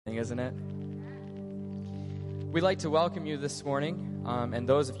Isn't it? We'd like to welcome you this morning, and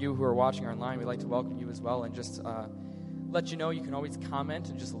those of you who are watching online, we'd like to welcome you as well, and just let you know you can always comment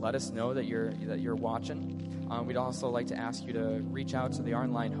and just let us know that you're watching. We'd also like to ask you to reach out to the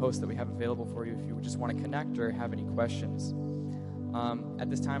online host that we have available for you if you just want to connect or have any questions. At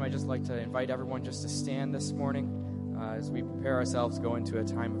this time, I'd just like to invite everyone just to stand this morning as we prepare ourselves to go into a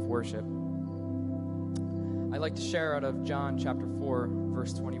time of worship. I'd like to share out of John chapter 4,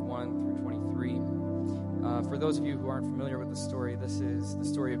 verse 21 through 23. For those of you who aren't familiar with the story, this is the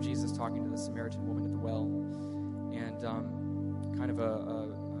story of Jesus talking to the Samaritan woman at the well. And kind of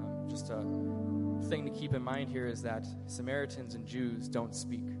just a thing to keep in mind here is that Samaritans and Jews don't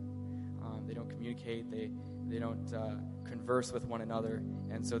speak. They don't communicate. They don't converse with one another.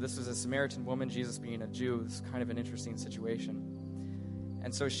 And so this was a Samaritan woman, Jesus being a Jew. It's kind of an interesting situation.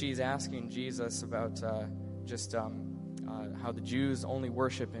 And so she's asking Jesus about how the Jews only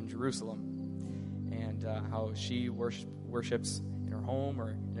worship in Jerusalem, and how she worships in her home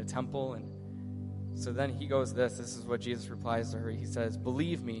or in a temple. And so then he goes this is what Jesus replies to her. He says,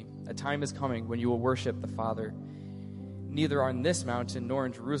 "Believe me, a time is coming when you will worship the Father, neither on this mountain nor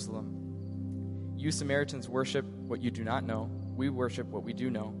in Jerusalem. You Samaritans worship what you do not know. We worship what we do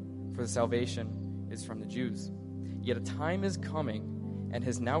know, for the salvation is from the Jews. Yet a time is coming, and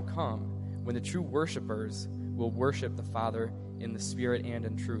has now come, when the true worshipers will worship the Father in the Spirit and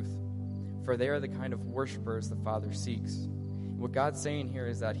in truth. For they are the kind of worshipers the Father seeks." What God's saying here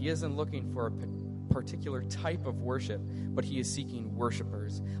is that he isn't looking for a particular type of worship, but he is seeking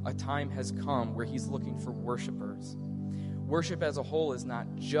worshipers. A time has come where he's looking for worshipers. Worship as a whole is not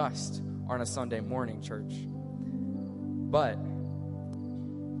just on a Sunday morning, church. But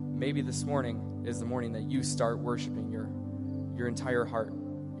maybe this morning is the morning that you start worshiping your entire heart,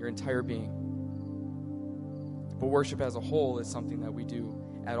 your entire being. But worship as a whole is something that we do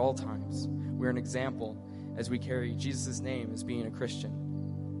at all times. We're an example as we carry Jesus' name as being a Christian.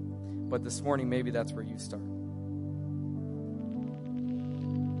 But this morning, maybe that's where you start.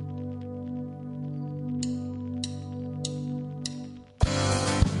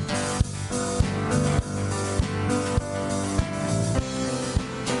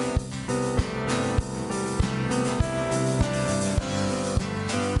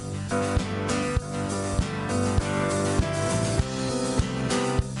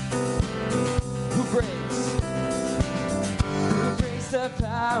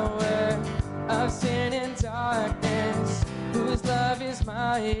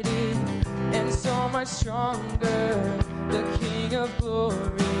 Stronger, the King of glory,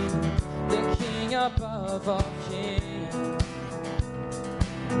 the King above all kings.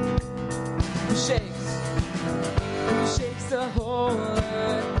 Who shakes the whole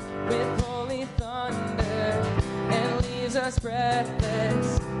earth with holy thunder, and leaves us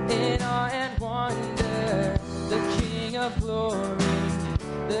breathless in awe and wonder. The King of glory,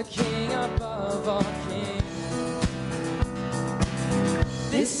 the King above all kings.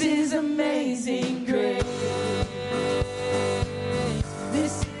 This is amazing grace.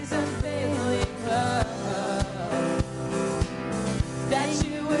 This is unfailing love. That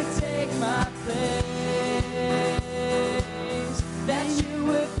you would take my place. That you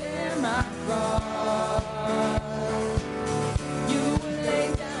would bear my cross. You would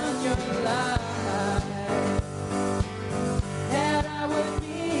lay down your life. And I would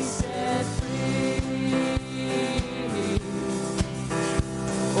be set free.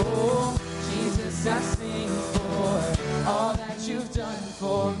 Oh, Jesus, I sing for all that you've done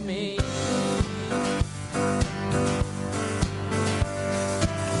for me.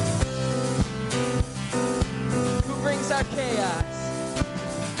 Who brings our chaos?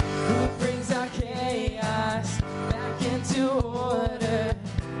 Who brings our chaos back into order?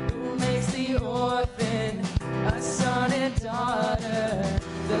 Who makes the orphan a son and daughter?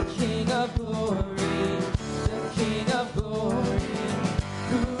 The King of glory, the King of glory.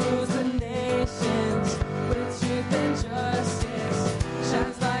 Who rules the nations with truth and justice,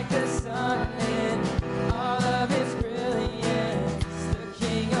 shines like the sun in all of its brilliance. The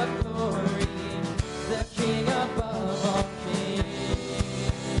King of glory, the King above all kings.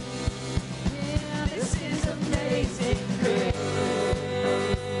 Yeah, this is amazing grace.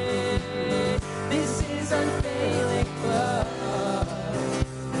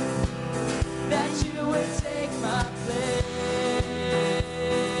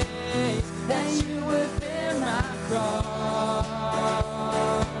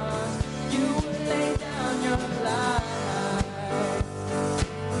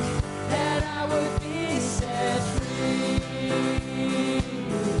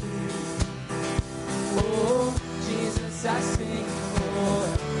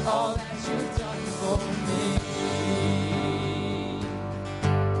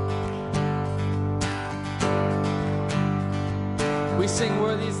 sing,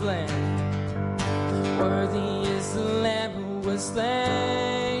 worthy is the Lamb. Worthy is the Lamb who was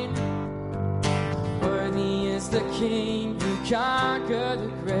slain. Worthy is the King who conquered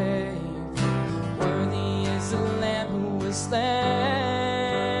the grave. Worthy is the Lamb who was slain.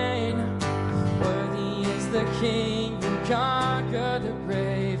 Worthy is the King who conquered the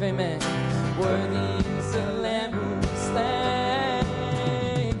grave. Amen. Worthy is the Lamb who was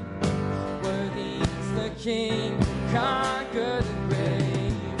slain. Worthy is the King who conquered the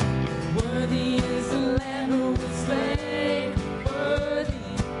grave. Worthy is the Lamb who was slain. Worthy,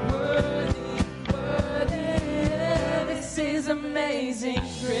 worthy, worthy. This is amazing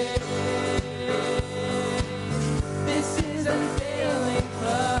grace. This is unfailing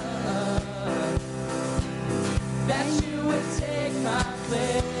love. That you would take my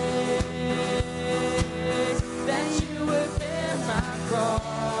place. That you would bear my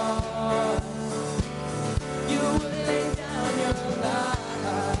cross. You would lay down your life.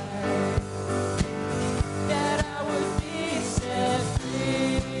 That I would be set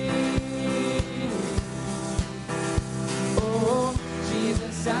free. Oh,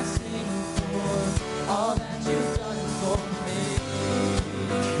 Jesus, I sing for all that you've done for me.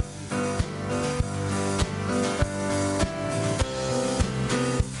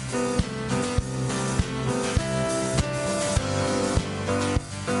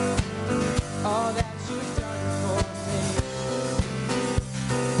 All that you've done for me.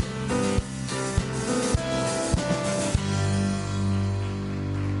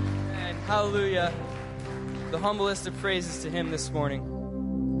 And hallelujah. The humblest of praises to him this morning.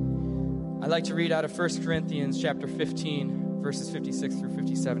 I'd like to read out of 1 Corinthians chapter 15, verses 56 through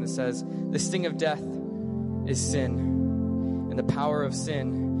 57. It says, "The sting of death is sin, and the power of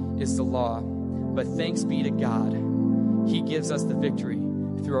sin is the law. But thanks be to God, he gives us the victory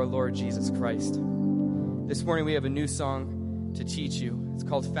through our Lord Jesus Christ." This morning we have a new song to teach you. It's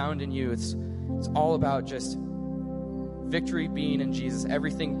called Found in You. It's all about just victory being in Jesus.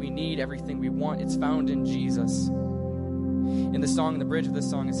 Everything we need, everything we want, it's found in Jesus. In the song, in the bridge of this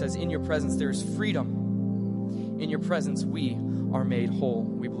song, it says, "In your presence there is freedom. In your presence we are made whole."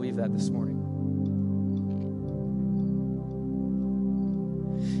 We believe that this morning.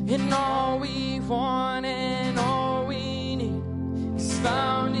 And all we want and all we need is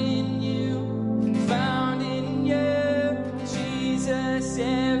found in you, found in you, Jesus.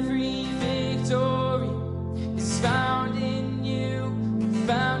 Every victory is found in you,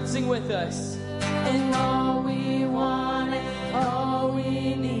 found. Sing with us. And all we want and all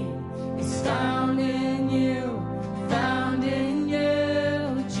we need is found in you, found in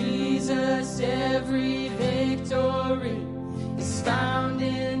you, Jesus. Every victory is found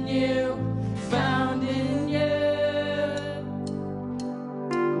in you, found in you.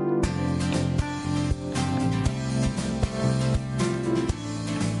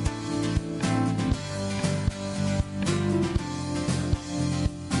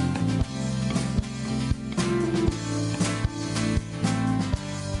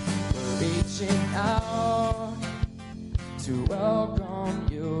 We're reaching out to welcome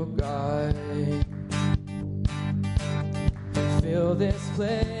you, God. Fill this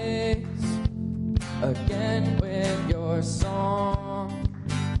place again with your song.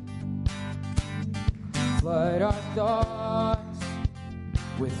 Flood our thoughts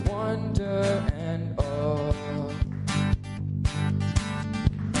with wonder and awe.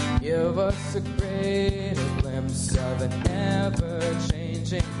 Give us a greater glimpse of an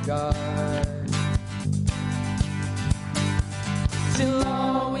ever-changing God. Till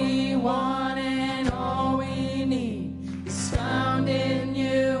all we want and all we need is found in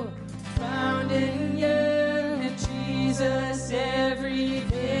you, found in you, Jesus. Every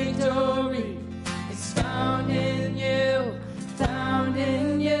victory is found in you, found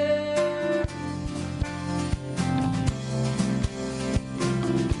in you.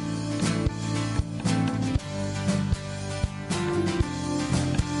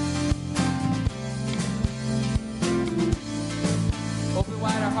 Open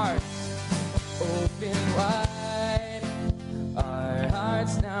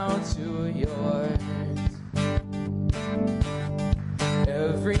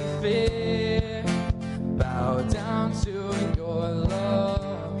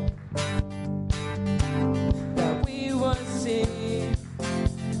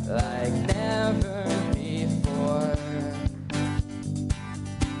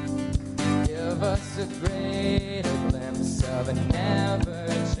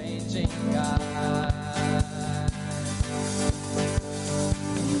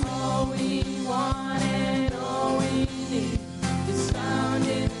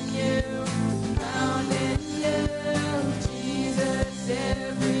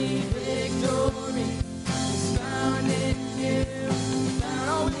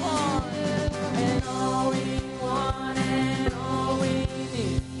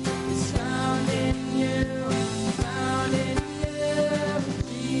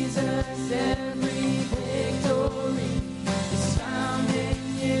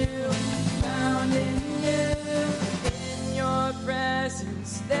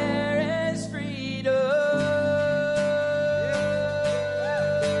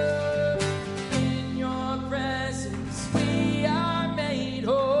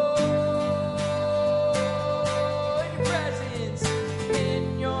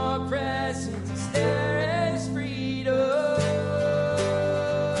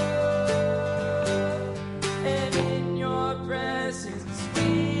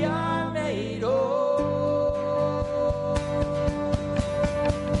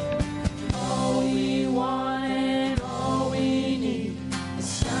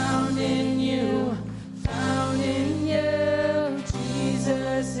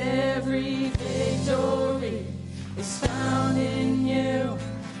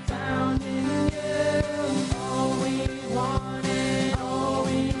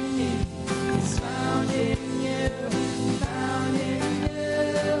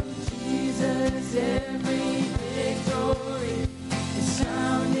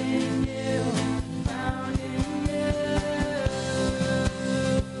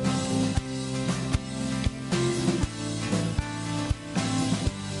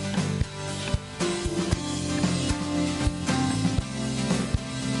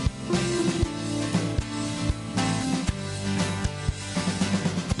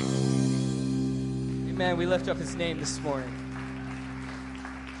we lift up his name this morning.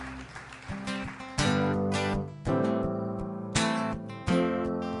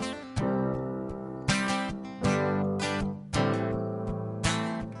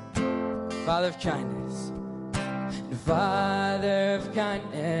 Father of kindness, Father of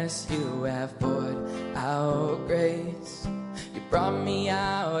kindness, you have poured out grace. You brought me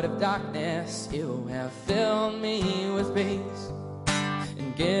out of darkness, you have filled me with peace.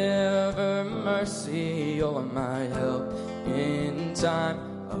 And giver of mercy, you're my help in time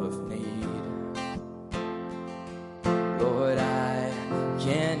of need. Lord, I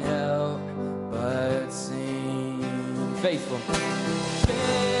can't help but sing. faithful.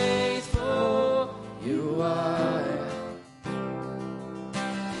 Faithful you are.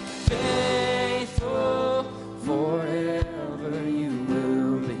 Faithful forever you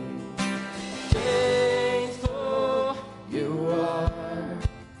will be. Faithful you are.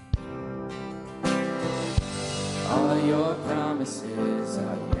 All your promises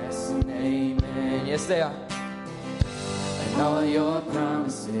are yes and amen. Yes, they are. And all your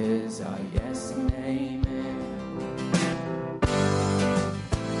promises are yes and amen.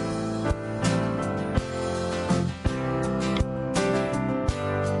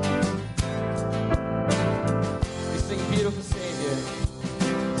 Beautiful Savior,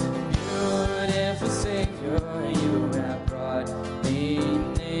 beautiful Savior, you have brought me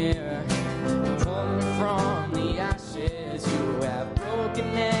near. Pulled me from the ashes, you have broken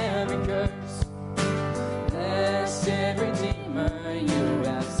every curse. Blessed Redeemer, you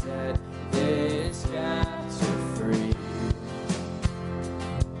have set this captive free.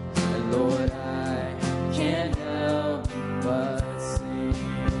 And Lord, I can't help but sing.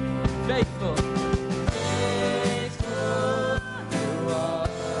 Faithful.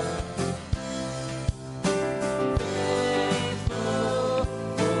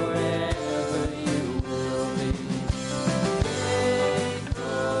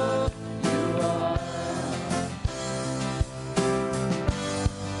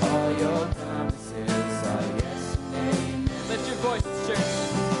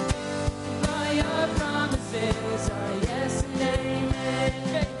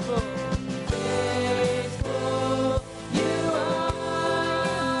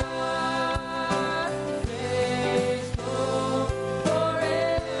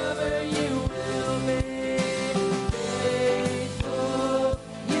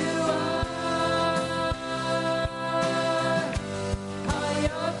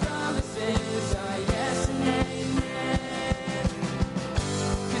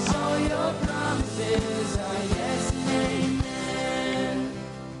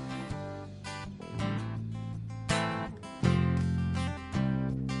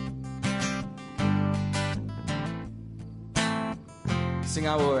 Sing,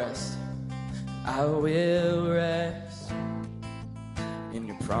 I will rest. I will rest in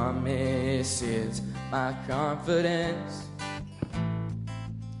your promises. My confidence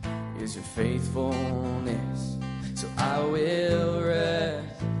is your faithfulness. So I will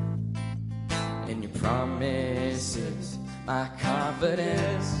rest in your promises. My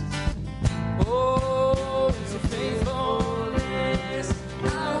confidence, oh, it's your faithfulness.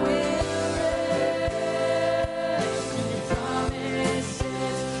 I will.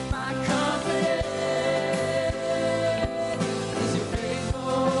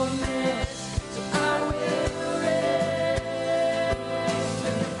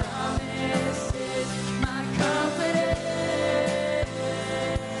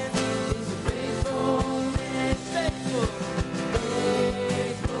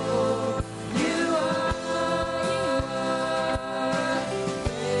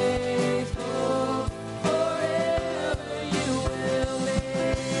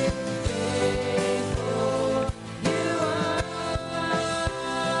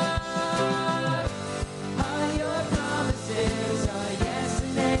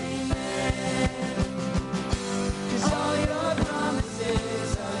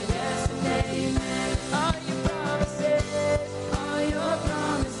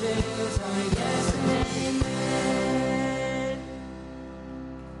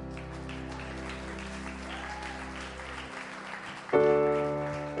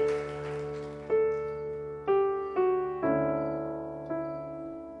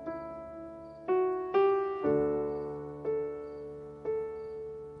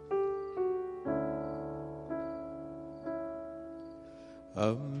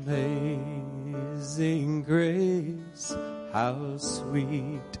 Amazing grace, how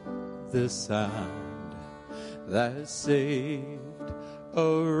sweet the sound that saved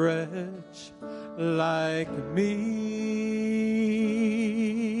a wretch like me.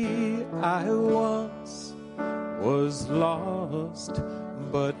 I once was lost,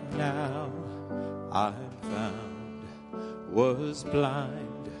 but now I'm found, was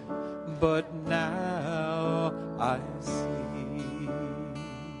blind, but now I see.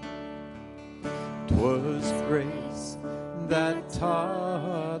 'Twas grace that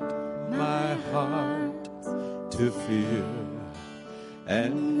taught my heart to fear,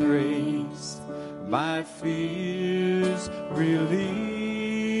 and grace my fears relieved.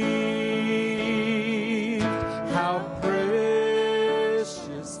 How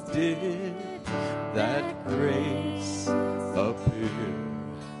precious did that grace appear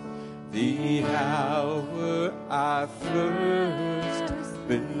the hour I first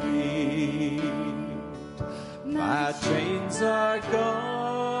believed. My chains are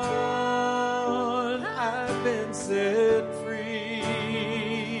gone, I've been set free.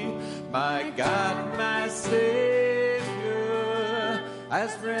 My God, my Savior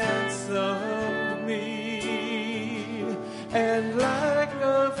has ransomed me, and like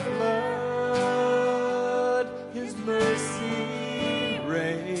a flood, His mercy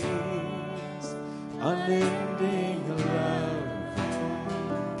reigns, unending love,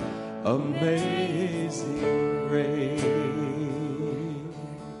 amazing grace.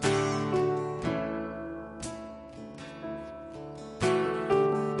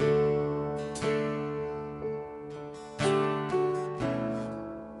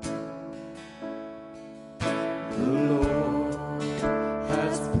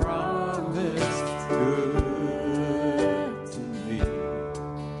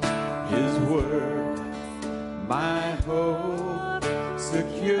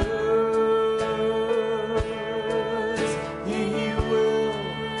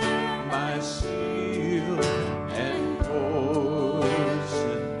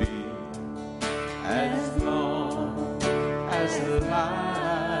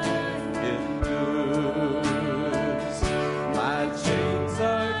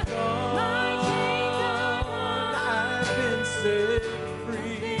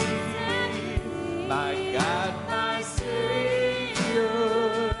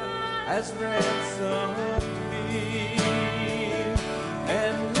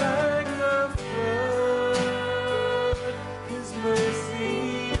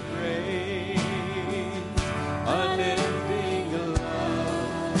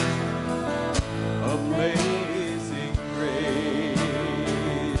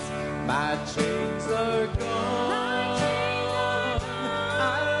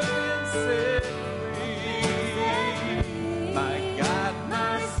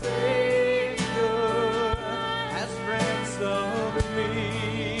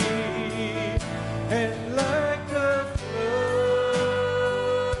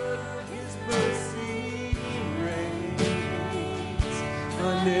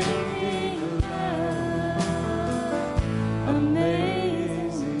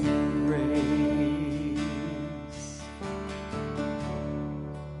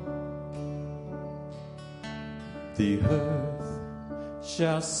 The earth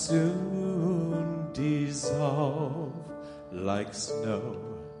shall soon dissolve like snow.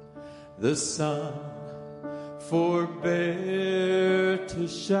 The sun forbear to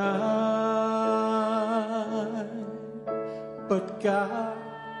shine. But God,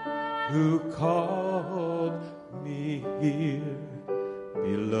 who called me here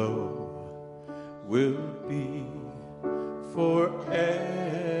below, will be forever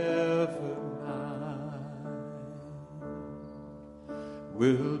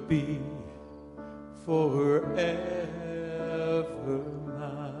will be forever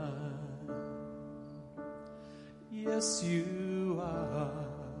mine. Yes, you are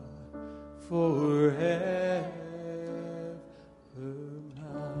forever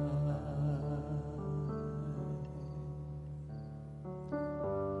mine.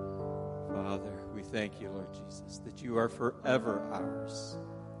 Father, we thank you, Lord Jesus, that you are forever ours.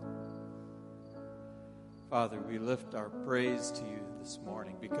 Father, we lift our praise to you this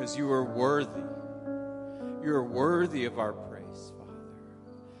morning because you are worthy. You are worthy of our praise, Father.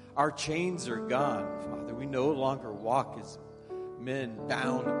 Our chains are gone, Father. We no longer walk as men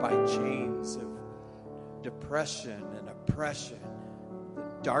bound by chains of depression and oppression,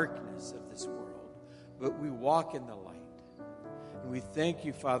 the darkness of this world, but we walk in the light. And we thank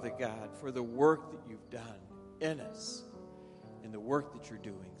you, Father God, for the work that you've done in us and the work that you're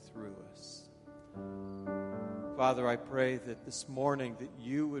doing through us. Father, I pray that this morning that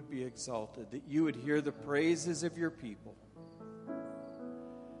you would be exalted, that you would hear the praises of your people.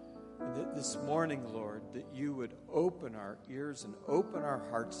 And that this morning, Lord, that you would open our ears and open our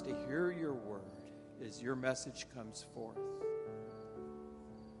hearts to hear your word as your message comes forth.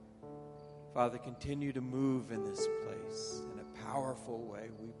 Father, continue to move in this place in a powerful way.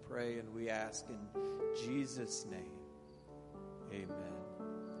 We pray and we ask in Jesus' name. Amen.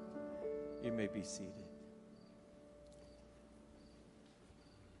 You may be seated.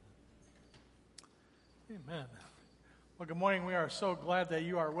 Amen. Well, good morning. We are so glad that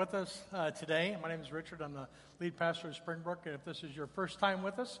you are with us today. My name is Richard. I'm the lead pastor of Springbrook. And if this is your first time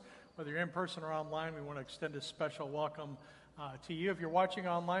with us, whether you're in person or online, we want to extend a special welcome to you. If you're watching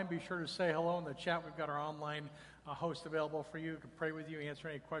online, be sure to say hello in the chat. We've got our online host available for you to pray with you, answer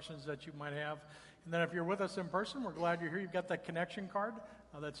any questions that you might have. And then if you're with us in person, we're glad you're here. You've got that connection card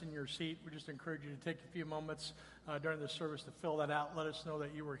that's in your seat. We just encourage you to take a few moments during the service to fill that out. Let us know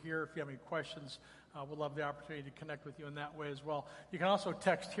that you were here. If you have any questions, we'll love the opportunity to connect with you in that way as well. You can also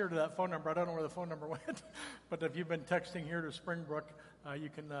text here to that phone number. I don't know where the phone number went, but if you've been texting here to Springbrook, you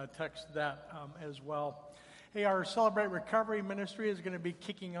can text that as well. Hey, our Celebrate Recovery ministry is going to be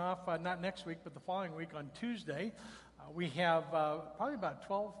kicking off not next week, but the following week on Tuesday. We have probably about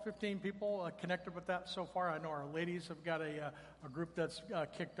 12, 15 people connected with that so far. I know our ladies have got a group that's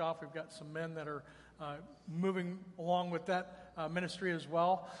kicked off. We've got some men that are moving along with that ministry as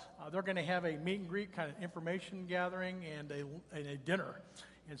well. They're going to have a meet and greet kind of information gathering and a dinner.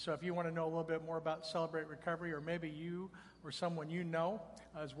 And so if you want to know a little bit more about Celebrate Recovery, or maybe you or someone you know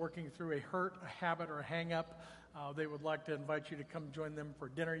is working through a hurt, a habit, or a hang-up, they would like to invite you to come join them for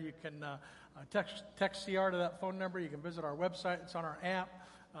dinner. You can text CR to that phone number. You can visit our website. It's on our app.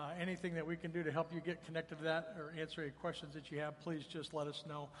 Anything that we can do to help you get connected to that or answer any questions that you have, please just let us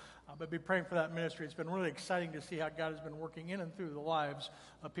know. But be praying for that ministry. It's been really exciting to see how God has been working in and through the lives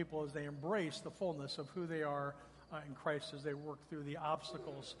of people as they embrace the fullness of who they are in Christ as they work through the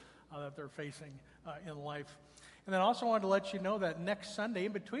obstacles that they're facing in life. And then I also wanted to let you know that next Sunday,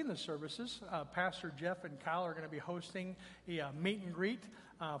 in between the services, Pastor Jeff and Kyle are going to be hosting a meet and greet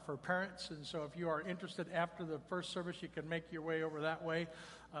for parents. And so if you are interested after the first service, you can make your way over that way.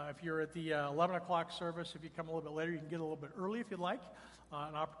 If you're at the 11 o'clock service, if you come a little bit later, you can get a little bit early if you'd like.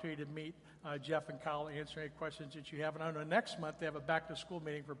 An opportunity to meet Jeff and Kyle and answer any questions that you have. And I know next month they have a back-to-school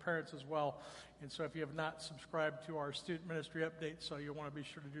meeting for parents as well. And so if you have not subscribed to our student ministry update, so you'll want to be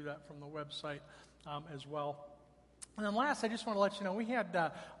sure to do that from the website as well. And then last, I just want to let you know, we had,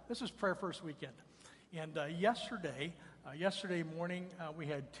 this was Prayer First Weekend. And yesterday morning, we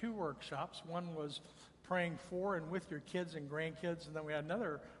had 2 workshops. One was praying for and with your kids and grandkids. And then we had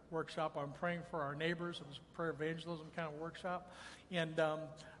another workshop on praying for our neighbors. It was a prayer evangelism kind of workshop. And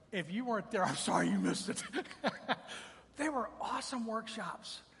if you weren't there, I'm sorry you missed it. They were awesome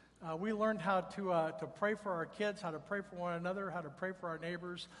workshops. We learned how to pray for our kids, how to pray for one another, how to pray for our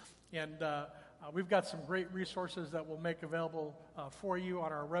neighbors. And we've got some great resources that we'll make available for you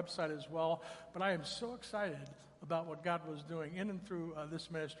on our website as well. But I am so excited about what God was doing in and through this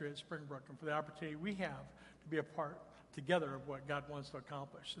ministry at Springbrook, and for the opportunity we have to be a part together of what God wants to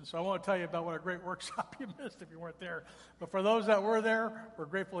accomplish. And so I want to tell you about what a great workshop you missed if you weren't there. But for those that were there, we're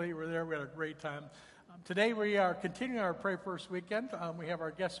grateful that you were there. We had a great time. Today we are continuing our Pray First weekend. We have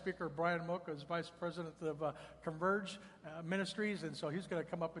our guest speaker, Brian Mocha, as Vice President of Converge Ministries, and so he's going to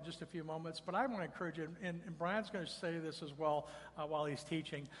come up in just a few moments. But I want to encourage you, and Brian's going to say this as well while he's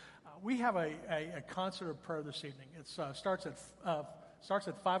teaching. We have a concert of prayer this evening. It starts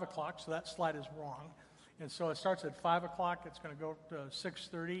at 5 o'clock, so that slide is wrong. And so it starts at 5 o'clock. It's going to go to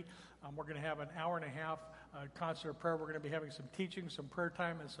 6:30. We're going to have an hour and a half concert of prayer. We're going to be having some teaching, some prayer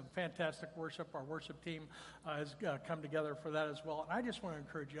time, and some fantastic worship. Our worship team has come together for that as well. And I just want to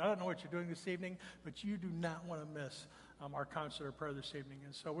encourage you. I don't know what you're doing this evening, but you do not want to miss our concert of prayer this evening.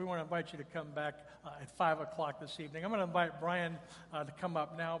 And so we want to invite you to come back at 5 o'clock this evening. I'm going to invite Brian to come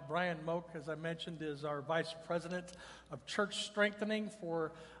up now. Brian Moak, as I mentioned, is our Vice President of Church Strengthening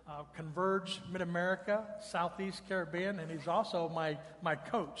for Converge Mid-America, Southeast Caribbean, and he's also my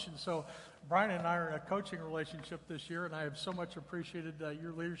coach. And so Brian and I are in a coaching relationship this year, and I have so much appreciated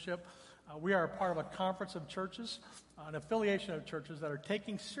your leadership. We are a part of a conference of churches, an affiliation of churches that are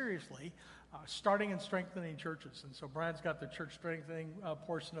taking seriously starting and strengthening churches. And so Brian's got the church strengthening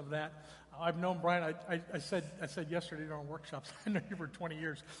portion of that. I've known Brian, I said yesterday during workshops, I know you for 20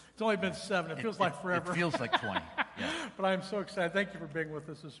 years. It's only been 7. It feels like forever. It feels like 20, yeah. But I'm so excited. Thank you for being with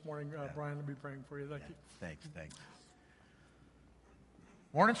us this morning, Brian. I'll be praying for you. Thank you. Thanks.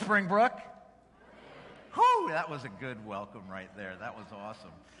 Morning, Springbrook. Whew, that was a good welcome right there. That was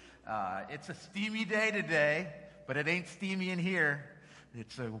awesome. It's a steamy day today, but it ain't steamy in here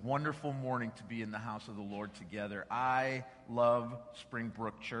It's a wonderful morning to be in the house of the Lord together. I love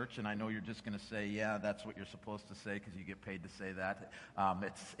Springbrook Church, and I know you're just going to say, yeah, that's what you're supposed to say because you get paid to say that.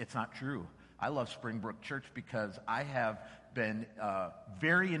 It's not true. I love Springbrook Church because I have been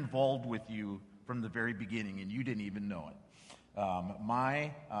very involved with you from the very beginning, and you didn't even know it.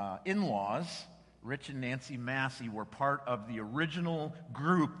 My in-laws, Rich and Nancy Massey, were part of the original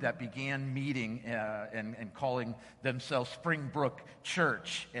group that began meeting and calling themselves Springbrook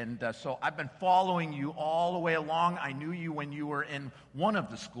Church. And so I've been following you all the way along. I knew you when you were in one of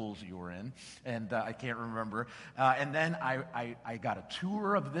the schools you were in, and I can't remember. And then I got a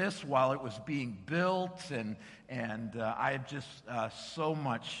tour of this while it was being built, and I have just so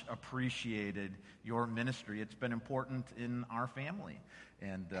much appreciated your ministry. It's been important in our family.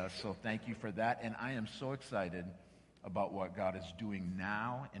 And so thank you for that. And I am so excited about what God is doing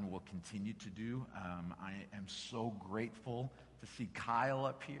now and will continue to do. I am so grateful to see Kyle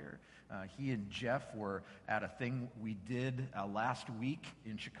up here. He and Jeff were at a thing we did last week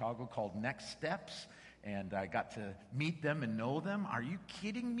in Chicago called Next Steps. And I got to meet them and know them. Are you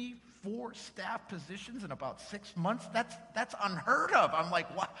kidding me? 4 staff positions in about 6 months? That's unheard of. I'm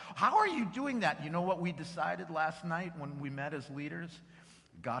like, what? How are you doing that? You know what we decided last night when we met as leaders?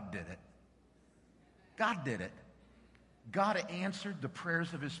 God did it. God did it. God answered the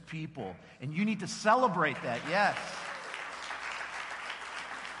prayers of his people. And you need to celebrate that, yes.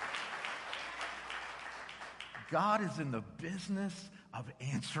 God is in the business of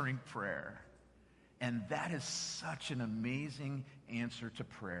answering prayer. And that is such an amazing answer to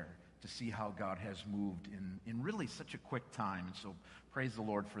prayer, to see how God has moved in really such a quick time. And so praise the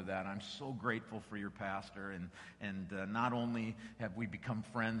Lord for that. I'm so grateful for your pastor. And not only have we become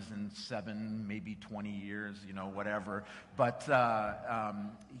friends in 7, maybe 20 years, whatever, but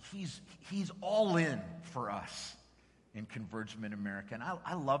he's all in for us in Converge Mid-America. And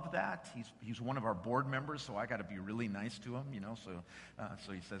I love that. He's one of our board members, so I got to be really nice to him,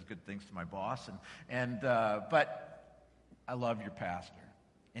 so he says good things to my boss. But I love your pastor.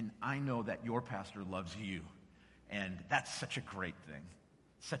 And I know that your pastor loves you. And that's such a great thing.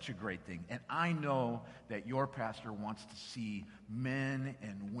 Such a great thing. And I know that your pastor wants to see men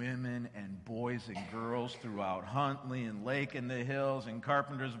and women and boys and girls throughout Huntley and Lake in the Hills and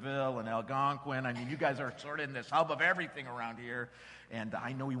Carpentersville and Algonquin. I mean, you guys are sort of in this hub of everything around here. And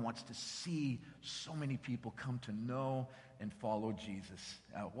I know he wants to see so many people come to know and follow Jesus.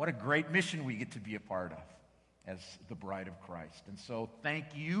 What a great mission we get to be a part of as the bride of Christ. And so thank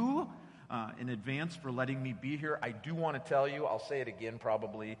you in advance for letting me be here. I do want to tell you, I'll say it again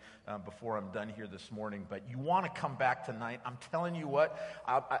probably before I'm done here this morning, but you want to come back tonight. I'm telling you what,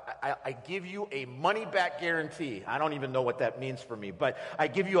 I give you a money-back guarantee. I don't even know what that means for me, but I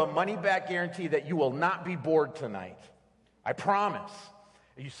give you a money-back guarantee that you will not be bored tonight. I promise.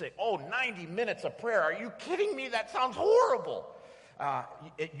 And you say, 90 minutes of prayer. Are you kidding me? That sounds horrible.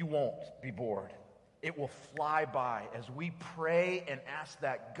 You won't be bored. It will fly by as we pray and ask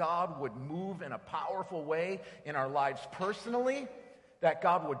that God would move in a powerful way in our lives personally, that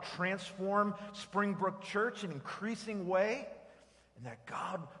God would transform Springbrook Church in an increasing way, and that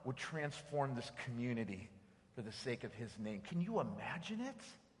God would transform this community for the sake of his name. Can you imagine it?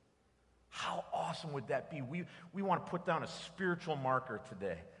 How awesome would that be? We want to put down a spiritual marker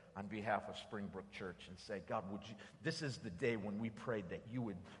today on behalf of Springbrook Church and say, God, this is the day when we prayed that you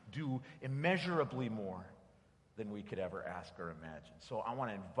would do immeasurably more than we could ever ask or imagine. So I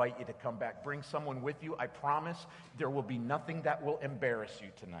want to invite you to come back. Bring someone with you. I promise there will be nothing that will embarrass you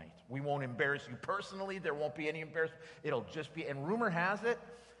tonight. We won't embarrass you personally. There won't be any embarrassment. It'll just be, and rumor has it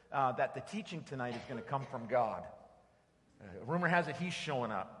that the teaching tonight is going to come from God. Rumor has it he's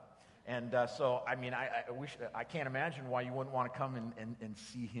showing up. And so, I mean, I can't imagine why you wouldn't want to come and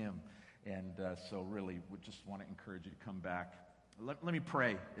see him. And so really, we just want to encourage you to come back. Let me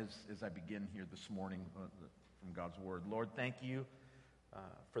pray as I begin here this morning from God's Word. Lord, thank you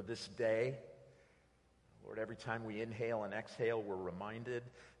for this day. Lord, every time we inhale and exhale, we're reminded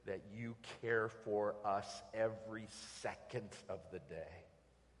that you care for us every second of the day.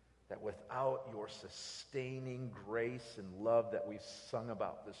 That without your sustaining grace and love that we've sung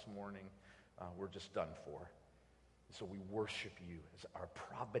about this morning, we're just done for. So we worship you as our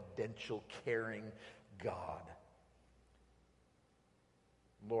providential, caring God.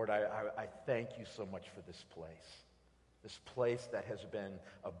 Lord, I thank you so much for this place that has been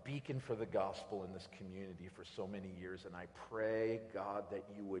a beacon for the gospel in this community for so many years. And I pray, God, that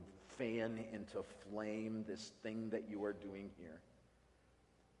you would fan into flame this thing that you are doing here.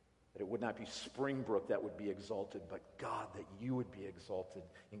 That it would not be Springbrook that would be exalted, but God, that you would be exalted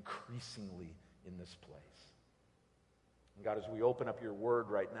increasingly in this place. God, as we open up your word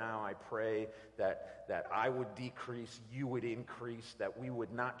right now, I pray that I would decrease, you would increase, that we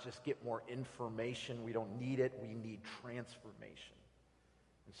would not just get more information. We don't need it. We need transformation.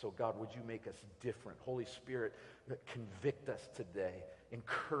 And so, God, would you make us different? Holy Spirit, convict us today.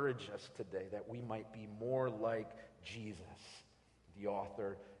 Encourage us today that we might be more like Jesus, the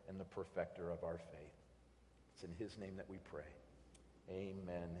author and the perfecter of our faith. It's in his name that we pray.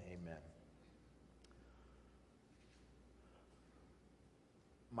 Amen, amen.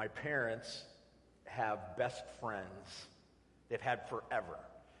 My parents have best friends they've had forever.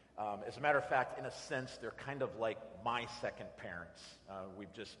 As a matter of fact, in a sense, they're kind of like my second parents.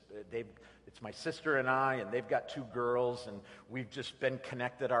 It's my sister and I, and they've got 2 girls, and we've just been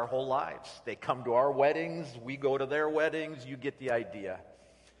connected our whole lives. They come to our weddings, we go to their weddings, you get the idea.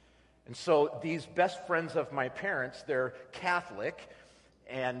 And so these best friends of my parents, they're Catholic,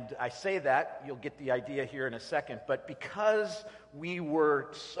 and I say that, you'll get the idea here in a second, but because we were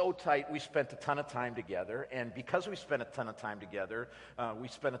so tight, we spent a ton of time together, and because we spent a ton of time together, we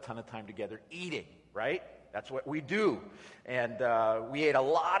spent a ton of time together eating, right? That's what we do. And we ate a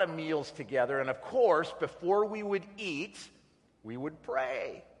lot of meals together, and of course, before we would eat, we would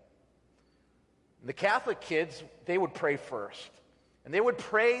pray. The Catholic kids, they would pray first. And they would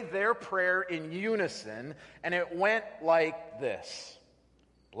pray their prayer in unison, and it went like this.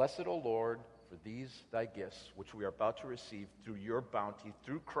 Blessed, O Lord, for these thy gifts, which we are about to receive through your bounty,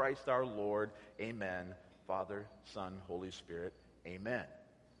 through Christ our Lord. Amen. Father, Son, Holy Spirit. Amen.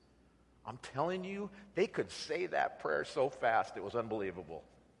 I'm telling you, they could say that prayer so fast, it was unbelievable.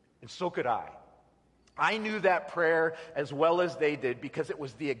 And so could I. I knew that prayer as well as they did because it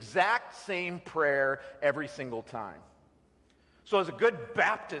was the exact same prayer every single time. So as a good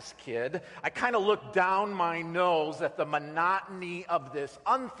Baptist kid, I kind of looked down my nose at the monotony of this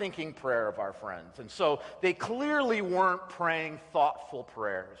unthinking prayer of our friends. And so they clearly weren't praying thoughtful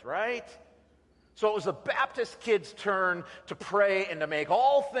prayers, right? So it was a Baptist kid's turn to pray and to make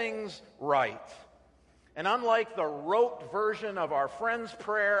all things right. And unlike the rote version of our friend's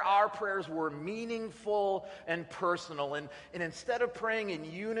prayer, our prayers were meaningful and personal. And instead of praying in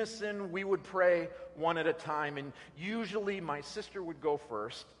unison, we would pray one at a time. And usually my sister would go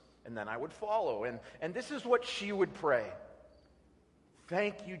first, and then I would follow. And this is what she would pray.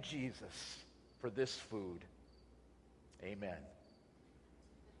 Thank you, Jesus, for this food. Amen.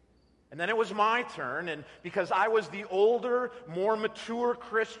 And then it was my turn, and because I was the older, more mature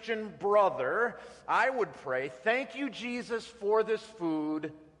Christian brother, I would pray, thank you, Jesus, for this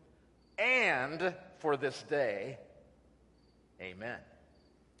food and for this day. Amen.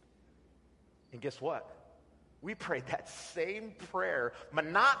 And guess what? We prayed that same prayer,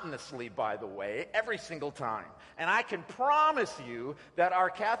 monotonously, by the way, every single time. And I can promise you that our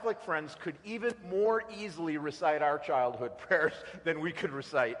Catholic friends could even more easily recite our childhood prayers than we could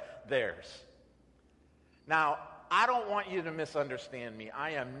recite theirs. Now, I don't want you to misunderstand me.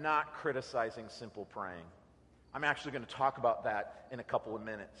 I am not criticizing simple praying. I'm actually going to talk about that in a couple of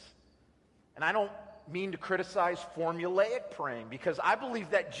minutes. And I don't mean to criticize formulaic praying because I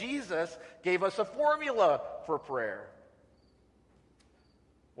believe that Jesus gave us a formula for prayer.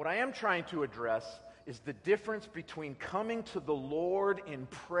 What I am trying to address is the difference between coming to the Lord in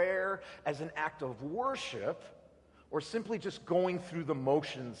prayer as an act of worship or simply just going through the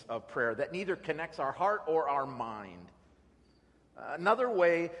motions of prayer that neither connects our heart or our mind. Another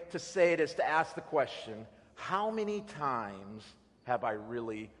way to say it is to ask the question, how many times have I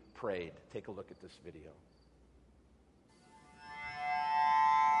really prayed? Take a look at this video.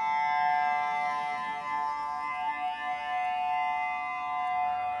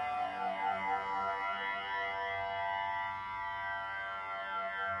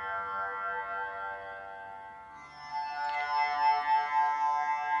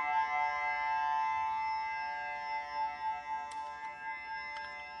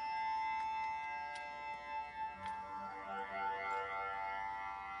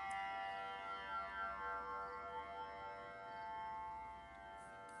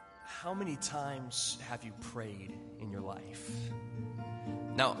 How many times have you prayed in your life?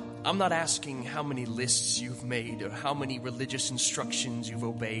 Now, I'm not asking how many lists you've made or how many religious instructions you've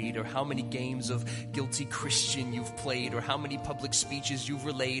obeyed or how many games of guilty Christian you've played or how many public speeches you've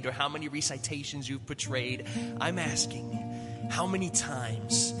relayed or how many recitations you've portrayed. I'm asking, how many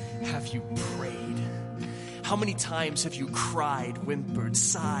times have you prayed? How many times have you cried, whimpered,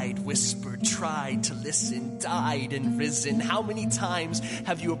 sighed, whispered, tried to listen, died and risen? How many times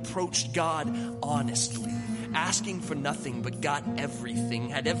have you approached God honestly asking for nothing but got everything,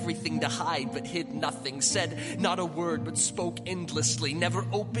 had everything to hide but hid nothing, said not a word but spoke endlessly, never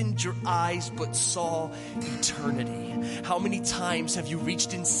opened your eyes but saw eternity. How many times have you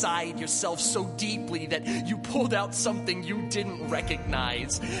reached inside yourself so deeply that you pulled out something you didn't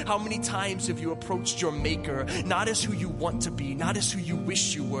recognize? How many times have you approached your maker, not as who you want to be, not as who you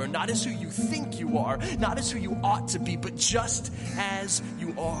wish you were, not as who you think you are, not as who you ought to be, but just as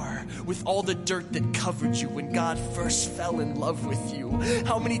you are, with all the dirt that covered you when God first fell in love with you?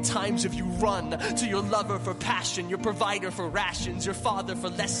 How many times have you run to your lover for passion, your provider for rations, your father for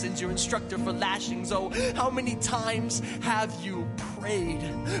lessons, your instructor for lashings? Oh, how many times have you prayed?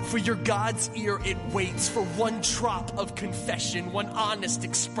 For your God's ear it waits for one drop of confession, one honest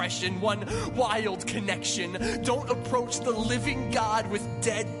expression, one wild connection. Don't approach the living God with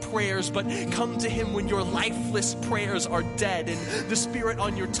dead prayers, but come to him when your lifeless prayers are dead and the Spirit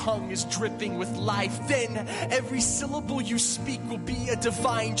on your tongue is dripping with life. Then every syllable you speak will be a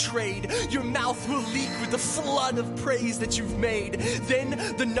divine trade. Your mouth will leak with the flood of praise that you've made.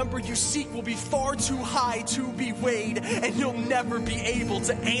 Then the number you seek will be far too high to be weighed, and you'll never be able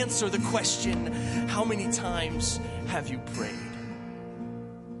to answer the question, how many times have you prayed?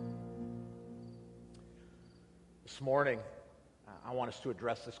 This morning, I want us to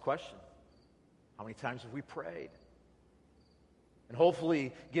address this question. How many times have we prayed? And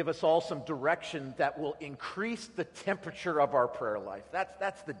hopefully give us all some direction that will increase the temperature of our prayer life.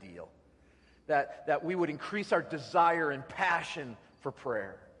 That's the deal. That we would increase our desire and passion for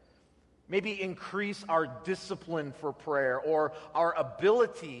prayer. Maybe increase our discipline for prayer or our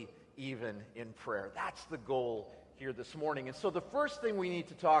ability even in prayer. That's the goal here this morning. And so the first thing we need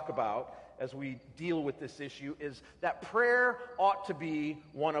to talk about as we deal with this issue is that prayer ought to be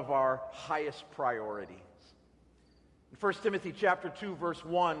one of our highest priorities. In 1 Timothy chapter 2, verse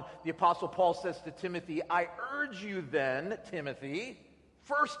 1, the Apostle Paul says to Timothy, I urge you then, Timothy,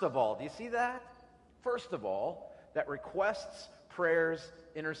 first of all, do you see that? First of all, that requests, prayers,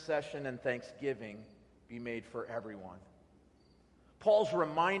 intercession, and thanksgiving be made for everyone. Paul's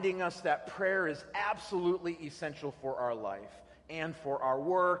reminding us that prayer is absolutely essential for our life and for our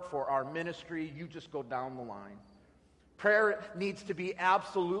work, for our ministry. You just go down the line. Prayer needs to be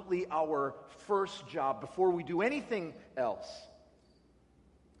absolutely our first job before we do anything else.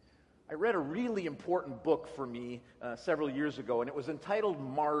 I read a really important book for me several years ago, and it was entitled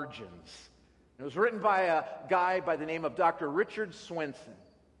Margins. It was written by a guy by the name of Dr. Richard Swenson.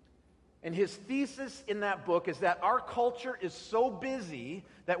 And his thesis in that book is that our culture is so busy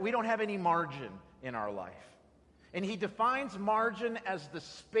that we don't have any margin in our life. And he defines margin as the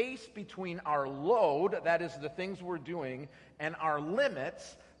space between our load, that is the things we're doing, and our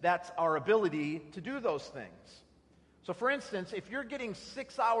limits, that's our ability to do those things. So for instance, if you're getting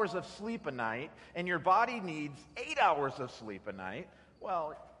 6 hours of sleep a night and your body needs 8 hours of sleep a night,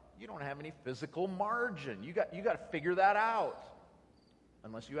 well, you don't have any physical margin. You got to figure that out.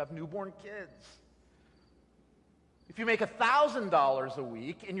 Unless you have newborn kids. If you make $1,000 a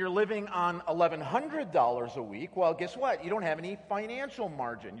week and you're living on $1,100 a week, well, guess what? You don't have any financial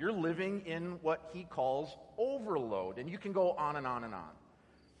margin. You're living in what he calls overload, and you can go on and on and on.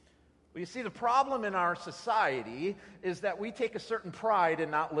 Well, you see, the problem in our society is that we take a certain pride in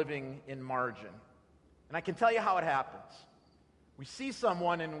not living in margin. And I can tell you how it happens. We see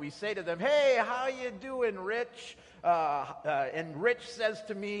someone and we say to them, hey, how you doing, Rich? And Rich says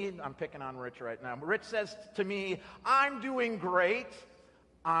to me, I'm picking on Rich right now. Rich says to me, I'm doing great.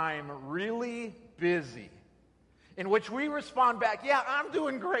 I'm really busy. In which we respond back, yeah, I'm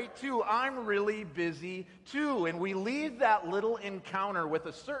doing great too. I'm really busy too. And we leave that little encounter with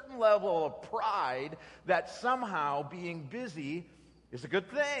a certain level of pride that somehow being busy is a good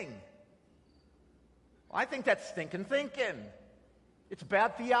thing. Well, I think that's stinking thinking. It's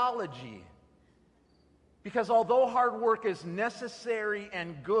bad theology. Because although hard work is necessary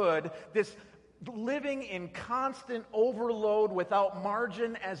and good, this living in constant overload without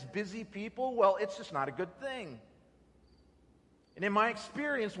margin as busy people, well, it's just not a good thing. And in my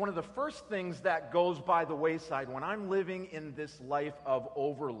experience, one of the first things that goes by the wayside when I'm living in this life of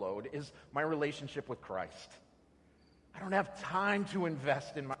overload is my relationship with Christ. I don't have time to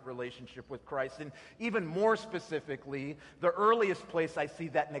invest in my relationship with Christ. And even more specifically, the earliest place I see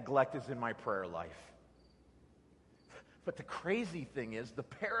that neglect is in my prayer life. But the crazy thing is, the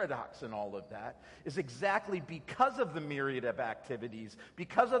paradox in all of that is exactly because of the myriad of activities,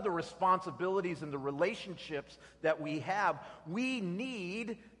 because of the responsibilities and the relationships that we have, we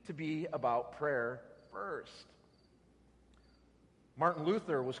need to be about prayer first. Martin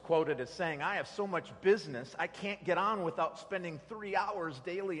Luther was quoted as saying, I have so much business, I can't get on without spending 3 hours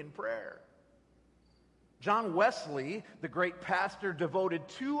daily in prayer. John Wesley, the great pastor, devoted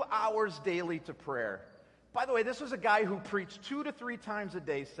 2 hours daily to prayer. By the way, this was a guy who preached 2 to 3 times a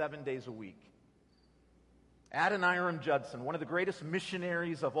day, 7 days a week. Adoniram Judson, one of the greatest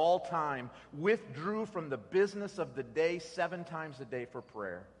missionaries of all time, withdrew from the business of the day 7 times a day for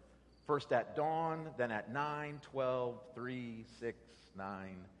prayer. First at dawn, then at 9, 12, 3, 6,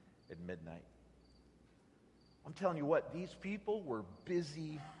 9, at midnight. I'm telling you what, these people were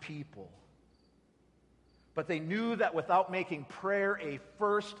busy people. But they knew that without making prayer a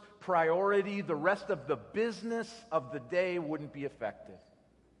first priority, the rest of the business of the day wouldn't be effective.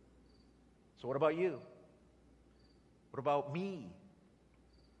 So what about you? What about me?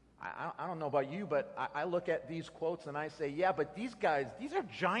 I don't know about you, but I look at these quotes and I say, yeah, but these guys, these are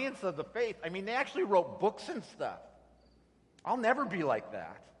giants of the faith. I mean, they actually wrote books and stuff. I'll never be like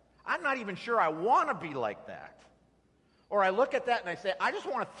that. I'm not even sure I want to be like that. Or I look at that and I say, I just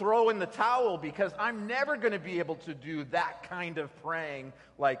want to throw in the towel because I'm never going to be able to do that kind of praying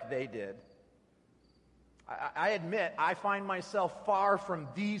like they did. I admit, I find myself far from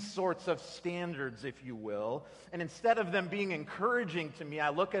these sorts of standards, if you will. And instead of them being encouraging to me, I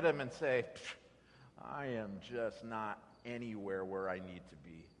look at them and say, I am just not anywhere where I need to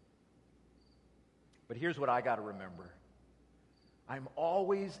be. But here's what I got to remember. I'm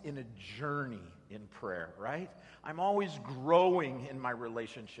always in a journey in prayer, right? I'm always growing in my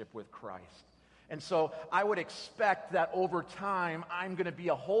relationship with Christ. And so I would expect that over time, I'm going to be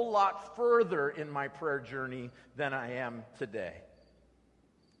a whole lot further in my prayer journey than I am today.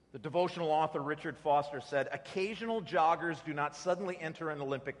 The devotional author Richard Foster said, occasional joggers do not suddenly enter an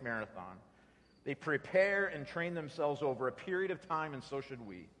Olympic marathon. They prepare and train themselves over a period of time, and so should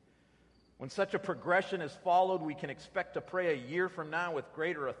we. When such a progression is followed, we can expect to pray a year from now with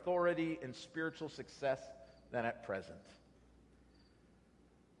greater authority and spiritual success than at present.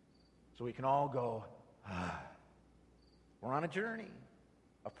 So we can all go, we're on a journey,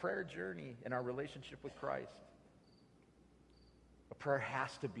 a prayer journey in our relationship with Christ. But prayer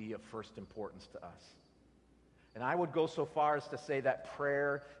has to be of first importance to us. And I would go so far as to say that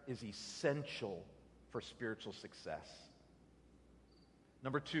prayer is essential for spiritual success.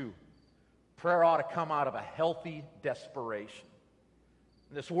 Number 2, prayer ought to come out of a healthy desperation.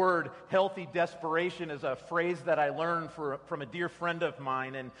 This word, healthy desperation, is a phrase that I learned from a dear friend of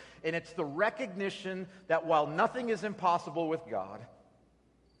mine, and it's the recognition that while nothing is impossible with God,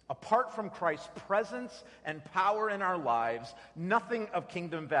 apart from Christ's presence and power in our lives, nothing of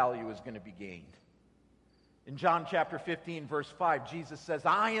kingdom value is going to be gained. In John chapter 15, verse 5, Jesus says,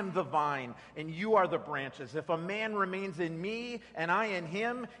 I am the vine, and you are the branches. If a man remains in me, and I in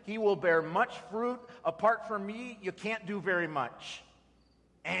him, he will bear much fruit. Apart from me, you can't do very much.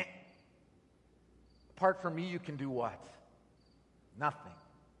 And apart from me, you can do what? Nothing.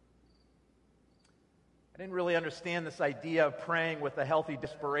 I didn't really understand this idea of praying with a healthy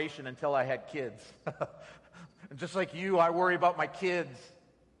desperation until I had kids. And just like you, I worry about my kids.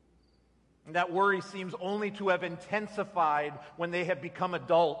 And that worry seems only to have intensified when they have become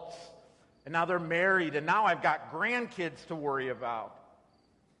adults. And now they're married, and now I've got grandkids to worry about.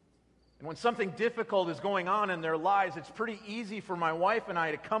 And when something difficult is going on in their lives, it's pretty easy for my wife and I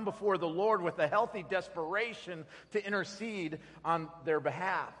to come before the Lord with a healthy desperation to intercede on their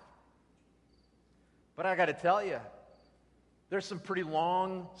behalf. But I got to tell you, there's some pretty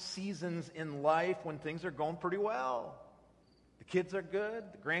long seasons in life when things are going pretty well. The kids are good,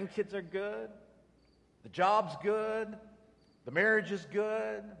 the grandkids are good, the job's good, the marriage is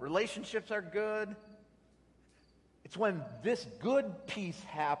good, relationships are good. It's when this good piece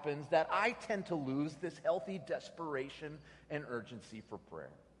happens that I tend to lose this healthy desperation and urgency for prayer.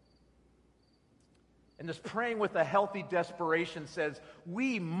 And this praying with a healthy desperation says,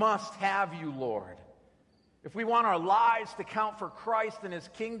 we must have you, Lord. If we want our lives to count for Christ and his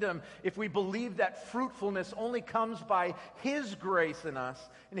kingdom, if we believe that fruitfulness only comes by his grace in us,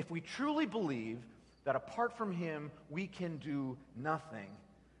 and if we truly believe that apart from him we can do nothing,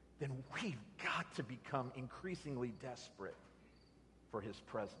 then we've got to become increasingly desperate for his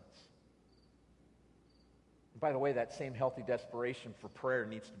presence. And by the way, that same healthy desperation for prayer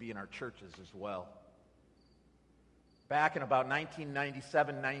needs to be in our churches as well. Back in about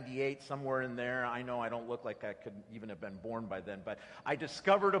 1997, 98, somewhere in there, I know I don't look like I could even have been born by then, but I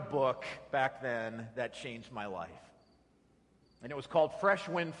discovered a book back then that changed my life. And it was called Fresh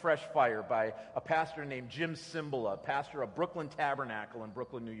Wind, Fresh Fire by a pastor named Jim Cymbala, pastor of Brooklyn Tabernacle in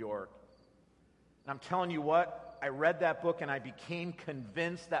Brooklyn, New York. And I'm telling you what, I read that book and I became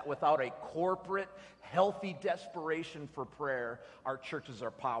convinced that without a corporate, healthy desperation for prayer, our churches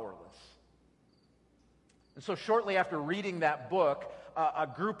are powerless. And so shortly after reading that book, a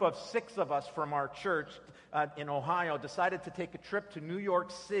group of 6 of us from our church in Ohio decided to take a trip to New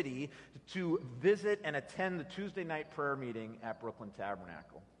York City to visit and attend the Tuesday night prayer meeting at Brooklyn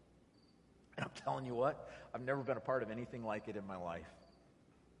Tabernacle. And I'm telling you what, I've never been a part of anything like it in my life.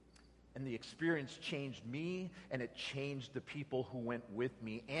 And the experience changed me, and it changed the people who went with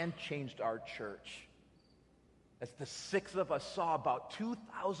me, and changed our church. As the 6 of us saw about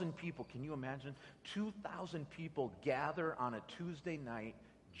 2,000 people, can you imagine? 2,000 people gather on a Tuesday night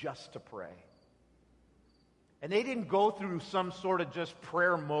just to pray. And they didn't go through some sort of just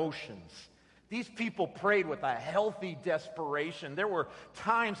prayer motions. These people prayed with a healthy desperation. There were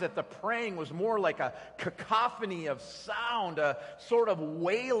times that the praying was more like a cacophony of sound, a sort of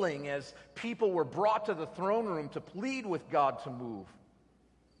wailing as people were brought to the throne room to plead with God to move.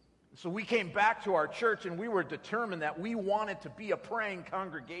 So we came back to our church and we were determined that we wanted to be a praying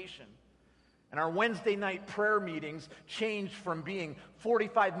congregation. And our Wednesday night prayer meetings changed from being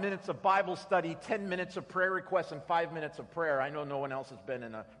 45 minutes of Bible study, 10 minutes of prayer requests, and 5 minutes of prayer. I know no one else has been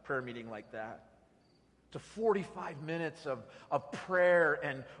in a prayer meeting like that. To 45 minutes of prayer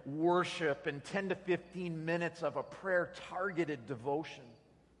and worship, and 10 to 15 minutes of a prayer-targeted devotion.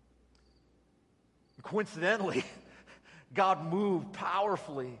 Coincidentally, God moved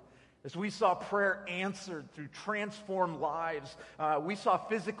powerfully as we saw prayer answered through transformed lives. We saw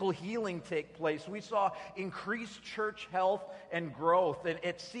physical healing take place. We saw increased church health and growth. And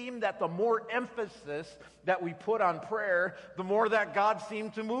it seemed that the more emphasis that we put on prayer, the more that God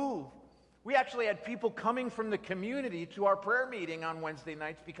seemed to move. We actually had people coming from the community to our prayer meeting on Wednesday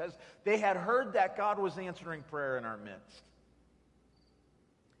nights because they had heard that God was answering prayer in our midst.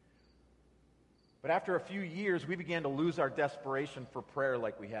 But after a few years, we began to lose our desperation for prayer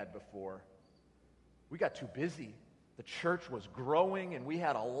like we had before. We got too busy. The church was growing, and we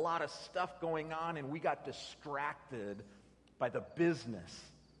had a lot of stuff going on, and we got distracted by the business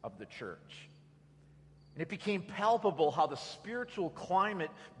of the church. And it became palpable how the spiritual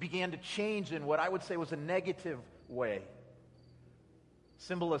climate began to change in what I would say was a negative way.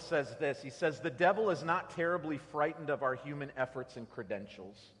 Symbolist says this. He says, "The devil is not terribly frightened of our human efforts and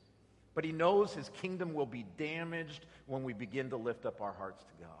credentials, but he knows his kingdom will be damaged when we begin to lift up our hearts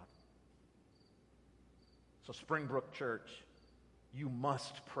to God." So Springbrook Church, you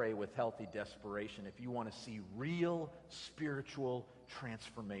must pray with healthy desperation if you want to see real spiritual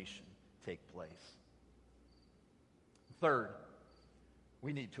transformation take place. Third,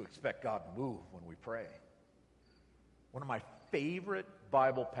 we need to expect God to move when we pray. One of my favorite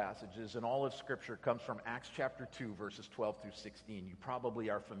Bible passages in all of Scripture comes from Acts chapter 2, verses 12 through 16. You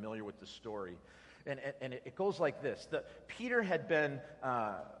probably are familiar with the story. And it goes like this. Peter had been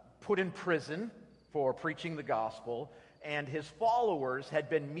put in prison for preaching the gospel, and his followers had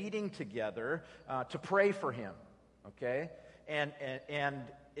been meeting together to pray for him. Okay? And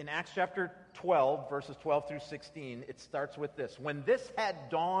in Acts chapter 12, verses 12 through 16, it starts with this. When this had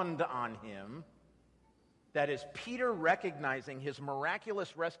dawned on him, that is, Peter recognizing his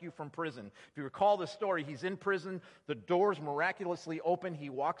miraculous rescue from prison. If you recall the story, he's in prison, the doors miraculously open, he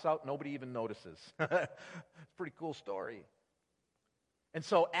walks out, nobody even notices. It's a pretty cool story. And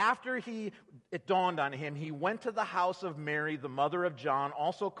so after it dawned on him, he went to the house of Mary, the mother of John,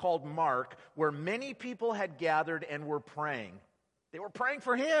 also called Mark, where many people had gathered and were praying. They were praying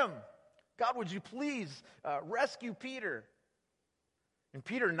for him. God, would you please rescue Peter? And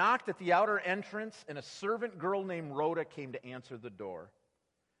Peter knocked at the outer entrance, and a servant girl named Rhoda came to answer the door.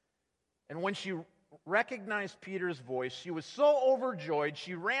 And when she recognized Peter's voice, she was so overjoyed,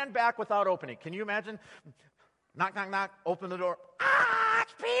 she ran back without opening. Can you imagine? Knock, knock, knock, open the door. Ah,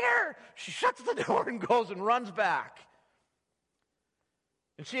 it's Peter! She shuts the door and goes and runs back.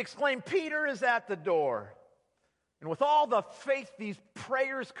 And she exclaimed, "Peter is at the door." And with all the faith these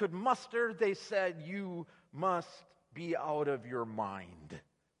prayers could muster, they said, "You must be out of your mind,"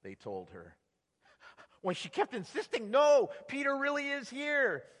 they told her. When she kept insisting, "No, Peter really is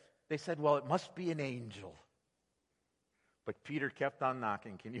here," they said, "Well, it must be an angel." But Peter kept on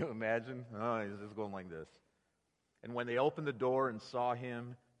knocking. Can you imagine? Oh, he's just going like this. And when they opened the door and saw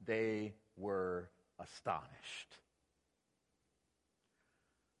him, they were astonished.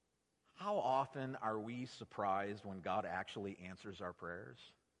 How often are we surprised when God actually answers our prayers?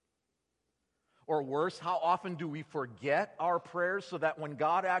 Or worse, how often do we forget our prayers so that when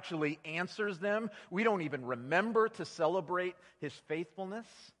God actually answers them, we don't even remember to celebrate his faithfulness?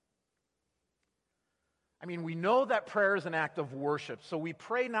 I mean, we know that prayer is an act of worship, so we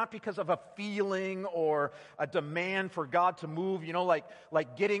pray not because of a feeling or a demand for God to move,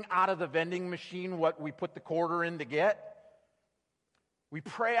 like getting out of the vending machine what we put the quarter in to get. We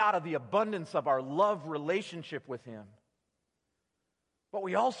pray out of the abundance of our love relationship with him. But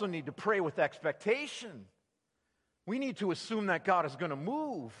we also need to pray with expectation. We need to assume that God is going to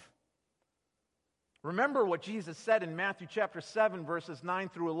move. Remember what Jesus said in Matthew chapter 7, verses 9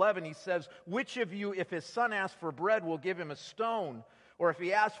 through 11. He says, "Which of you, if his son asks for bread, will give him a stone? Or if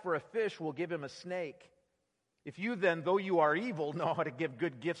he asks for a fish, will give him a snake? If you then, though you are evil, know how to give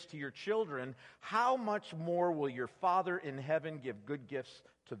good gifts to your children, how much more will your Father in heaven give good gifts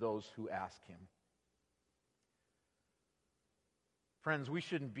to those who ask him?" Friends, we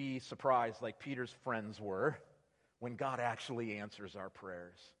shouldn't be surprised like Peter's friends were when God actually answers our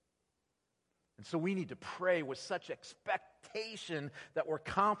prayers. And so we need to pray with such expectation that we're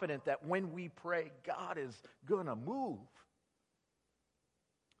confident that when we pray, God is going to move.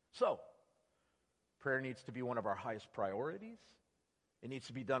 So, prayer needs to be one of our highest priorities. It needs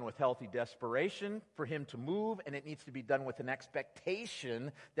to be done with healthy desperation for him to move, and it needs to be done with an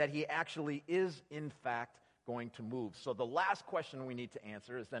expectation that he actually is, in fact, going to move. So the last question we need to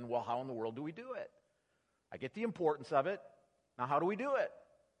answer is then, well, how in the world do we do it? I get the importance of it. Now, how do we do it?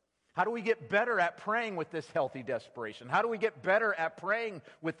 How do we get better at praying with this healthy desperation? How do we get better at praying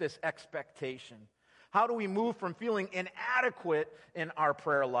with this expectation? How do we move from feeling inadequate in our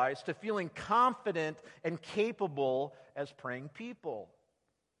prayer lives to feeling confident and capable as praying people?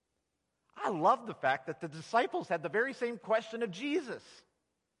 I love the fact that the disciples had the very same question of Jesus.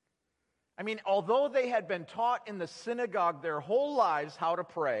 I mean, although they had been taught in the synagogue their whole lives how to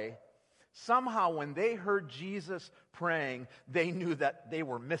pray, somehow when they heard Jesus praying, they knew that they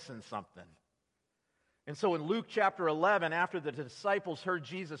were missing something. And so in Luke chapter 11, after the disciples heard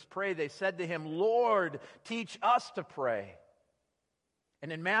Jesus pray, they said to him, "Lord, teach us to pray."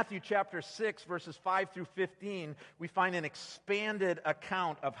 And in Matthew chapter 6, verses 5 through 15, we find an expanded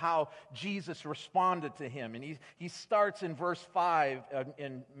account of how Jesus responded to him. And he starts in verse 5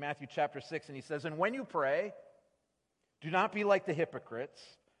 in Matthew chapter 6, and he says, "And when you pray, do not be like the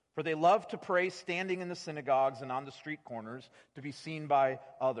hypocrites, for they love to pray standing in the synagogues and on the street corners to be seen by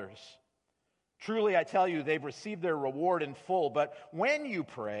others. Truly, I tell you, they've received their reward in full. But when you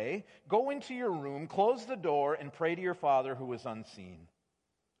pray, go into your room, close the door, and pray to your Father who is unseen.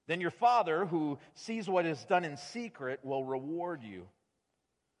 Then your Father, who sees what is done in secret, will reward you.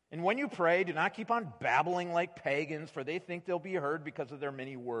 And when you pray, do not keep on babbling like pagans, for they think they'll be heard because of their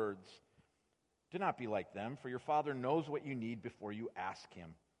many words. Do not be like them, for your Father knows what you need before you ask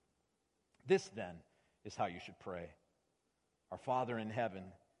him. This, then, is how you should pray. Our Father in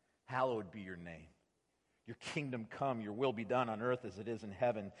heaven, hallowed be your name. Your kingdom come, your will be done on earth as it is in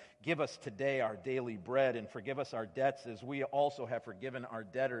heaven. Give us today our daily bread, and forgive us our debts as we also have forgiven our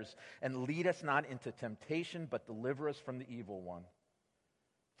debtors. And lead us not into temptation, but deliver us from the evil one.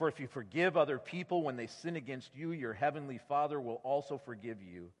 For if you forgive other people when they sin against you, your heavenly Father will also forgive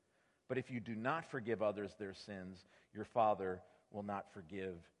you. But if you do not forgive others their sins, your Father will not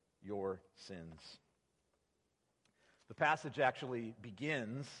forgive your sins." The passage actually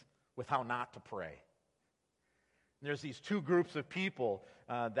begins with how not to pray. There's these two groups of people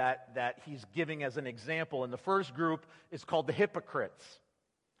that he's giving as an example. And the first group is called the hypocrites.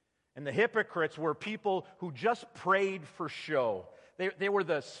 And the hypocrites were people who just prayed for show. They were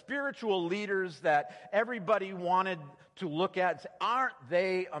the spiritual leaders that everybody wanted to look at and say, "Aren't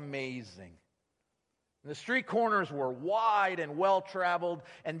they amazing?" And the street corners were wide and well-traveled,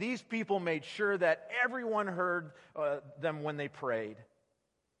 and these people made sure that everyone heard them when they prayed,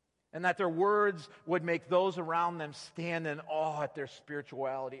 and that their words would make those around them stand in awe at their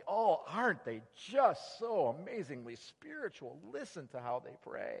spirituality. Oh, aren't they just so amazingly spiritual? Listen to how they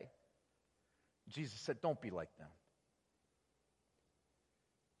pray. Jesus said, don't be like them.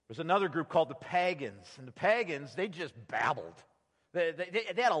 There's another group called the pagans, and the pagans, they just babbled. They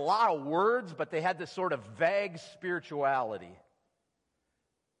had a lot of words, but they had this sort of vague spirituality.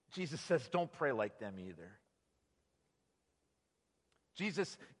 Jesus says, don't pray like them either.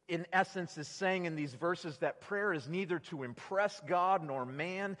 Jesus, in essence, is saying in these verses that prayer is neither to impress God nor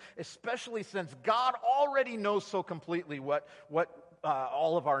man, especially since God already knows so completely what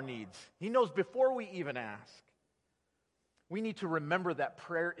all of our needs. He knows before we even ask. We need to remember that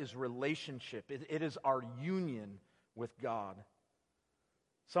prayer is relationship. It is our union with God.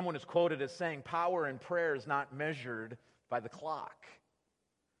 Someone is quoted as saying, power in prayer is not measured by the clock.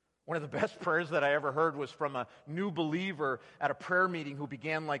 One of the best prayers that I ever heard was from a new believer at a prayer meeting who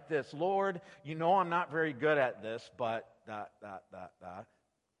began like this: Lord, you know I'm not very good at this, but ...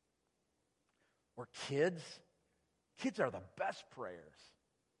 Or kids are the best prayers.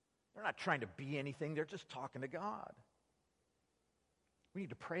 They're not trying to be anything, they're just talking to God. We need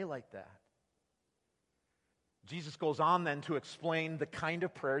to pray like that. Jesus goes on then to explain the kind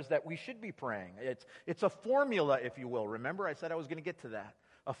of prayers that we should be praying. It's a formula, if you will. Remember, I said I was going to get to that.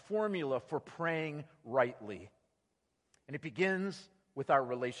 A formula for praying rightly. And it begins with our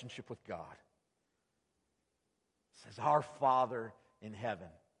relationship with God. It says, "Our Father in heaven."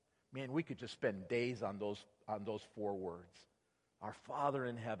 Man, we could just spend days on those 4 words. Our Father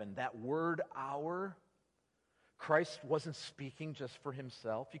in heaven. That word, "our," Christ wasn't speaking just for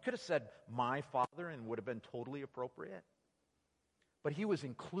himself. He could have said, "my Father," and would have been totally appropriate. But he was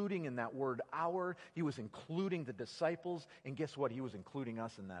including in that word, "our," he was including the disciples, and guess what? He was including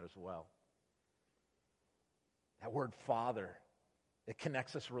us in that as well. That word "Father," it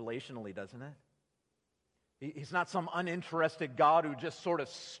connects us relationally, doesn't it? He's not some uninterested God who just sort of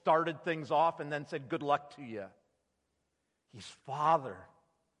started things off and then said, "Good luck to you." He's Father.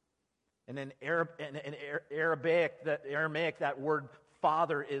 And in Aramaic, that word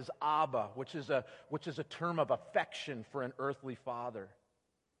 "father" is Abba, which is a term of affection for an earthly father.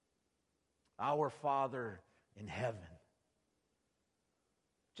 Our Father in heaven.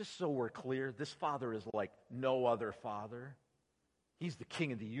 Just so we're clear, this Father is like no other Father. He's the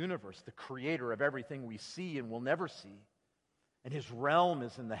King of the universe, the creator of everything we see and will never see. And his realm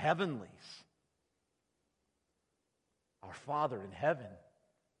is in the heavenlies. Our Father in heaven,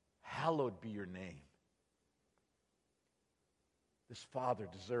 hallowed be your name. This Father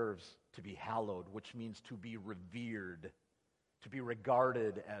deserves to be hallowed, which means to be revered, to be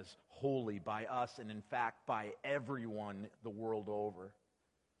regarded as holy by us and, in fact, by everyone the world over.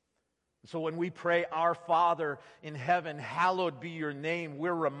 So when we pray, "Our Father in heaven, hallowed be your name,"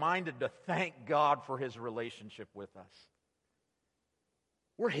 we're reminded to thank God for his relationship with us.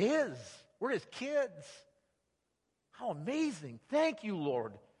 We're his. We're his kids. How amazing. Thank you,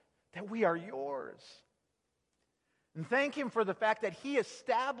 Lord, that we are yours. And thank him for the fact that he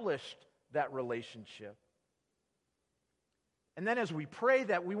established that relationship. And then as we pray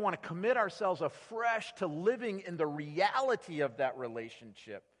that, we want to commit ourselves afresh to living in the reality of that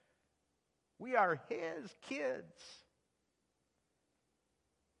relationship. We are his kids.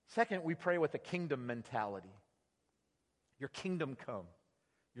 Second, we pray with a kingdom mentality. Your kingdom come.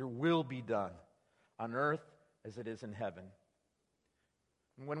 Your will be done on earth as it is in heaven.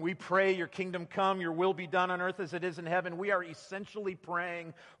 And when we pray, "Your kingdom come, your will be done on earth as it is in heaven," we are essentially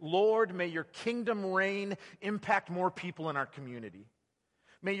praying, "Lord, may your kingdom reign impact more people in our community.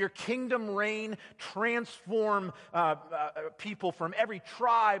 May your kingdom reign transform people from every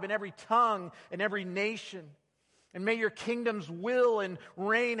tribe and every tongue and every nation. And may your kingdom's will and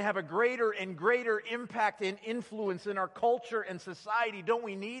reign have a greater and greater impact and influence in our culture and society." Don't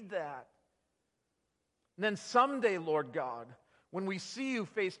we need that? And then someday, Lord God, when we see you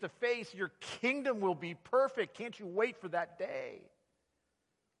face to face, your kingdom will be perfect. Can't you wait for that day?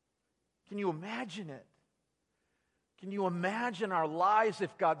 Can you imagine it? Can you imagine our lives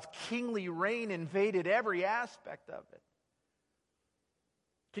if God's kingly reign invaded every aspect of it?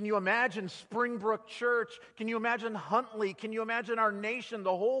 Can you imagine Springbrook Church? Can you imagine Huntley? Can you imagine our nation,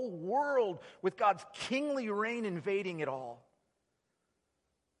 the whole world, with God's kingly reign invading it all?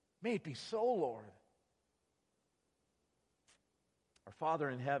 May it be so, Lord. Our Father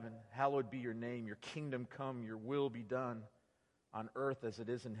in heaven, hallowed be your name. Your kingdom come, your will be done on earth as it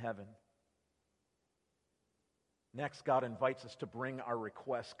is in heaven. Next, God invites us to bring our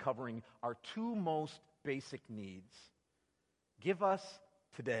requests covering our 2 most basic needs. Give us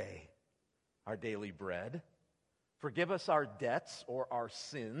today our daily bread. Forgive us our debts or our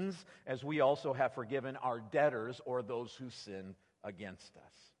sins, as we also have forgiven our debtors or those who sin against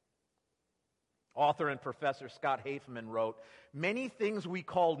us. Author and professor Scott Hafeman wrote, "Many things we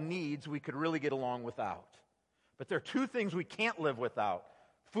call needs we could really get along without. But there are 2 things we can't live without: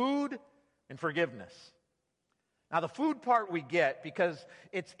 food and forgiveness." Now, the food part we get because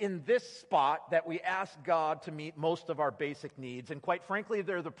it's in this spot that we ask God to meet most of our basic needs. And quite frankly,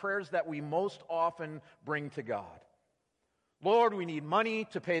 they're the prayers that we most often bring to God. Lord, we need money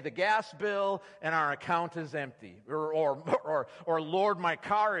to pay the gas bill and our account is empty. Or Lord, my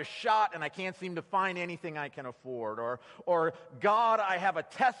car is shot and I can't seem to find anything I can afford. Or God, I have a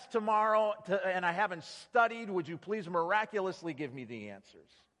test tomorrow and I haven't studied. Would you please miraculously give me the answers?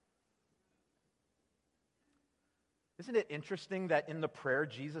 Isn't it interesting that in the prayer,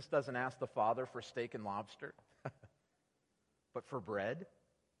 Jesus doesn't ask the Father for steak and lobster, but for bread,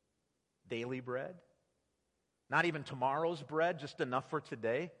 daily bread? Not even tomorrow's bread, just enough for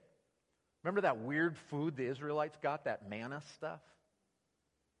today. Remember that weird food the Israelites got, that manna stuff?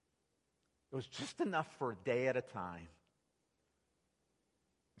 It was just enough for a day at a time.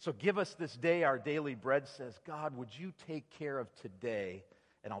 So give us this day our daily bread, says God, would you take care of today,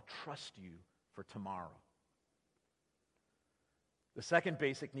 and I'll trust you for tomorrow. The second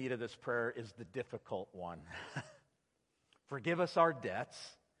basic need of this prayer is the difficult one. Forgive us our debts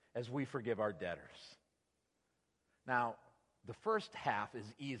as we forgive our debtors. Now, the first half is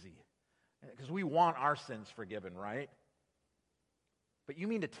easy because we want our sins forgiven, right? But you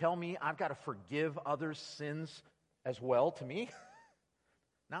mean to tell me I've got to forgive others' sins as well to me?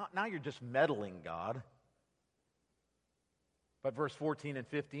 Now you're just meddling, God. But verse 14 and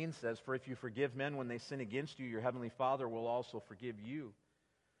 15 says, "For if you forgive men when they sin against you, your heavenly Father will also forgive you.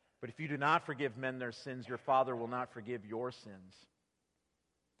 But if you do not forgive men their sins, your Father will not forgive your sins."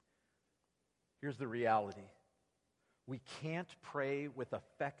 Here's the reality. We can't pray with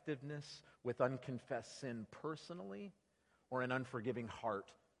effectiveness with unconfessed sin personally or an unforgiving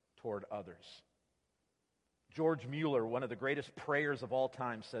heart toward others. George Mueller, one of the greatest prayers of all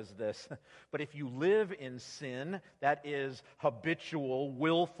time, says this: "But if you live in sin, that is habitual,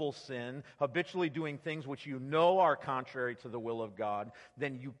 willful sin, habitually doing things which you know are contrary to the will of God,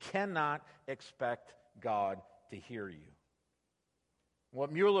 then you cannot expect God to hear you." What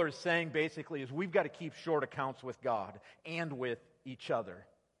Mueller is saying basically is we've got to keep short accounts with God and with each other.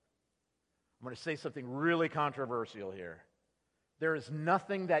 I'm going to say something really controversial here. There is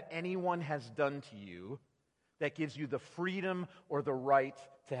nothing that anyone has done to you that gives you the freedom or the right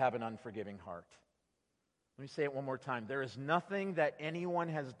to have an unforgiving heart. Let me say it one more time. There is nothing that anyone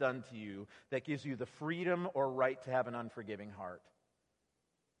has done to you that gives you the freedom or right to have an unforgiving heart.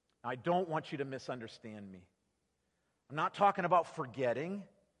 I don't want you to misunderstand me. I'm not talking about forgetting.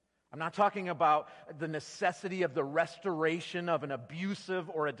 I'm not talking about the necessity of the restoration of an abusive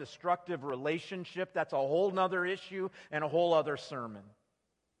or a destructive relationship. That's a whole other issue and a whole other sermon.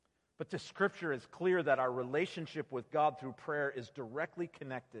 But the Scripture is clear that our relationship with God through prayer is directly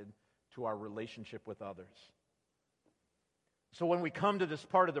connected to our relationship with others. So when we come to this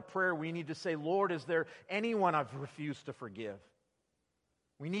part of the prayer, we need to say, "Lord, is there anyone I've refused to forgive?"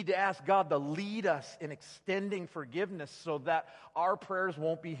 We need to ask God to lead us in extending forgiveness so that our prayers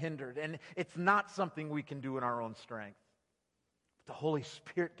won't be hindered. And it's not something we can do in our own strength. But the Holy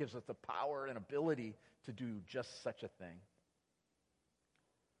Spirit gives us the power and ability to do just such a thing.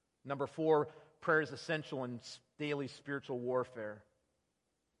 Number 4, prayer is essential in daily spiritual warfare.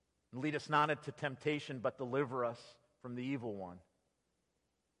 Lead us not into temptation, but deliver us from the evil one.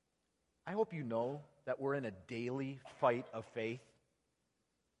 I hope you know that we're in a daily fight of faith.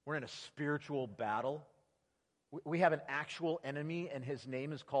 We're in a spiritual battle. We have an actual enemy, and his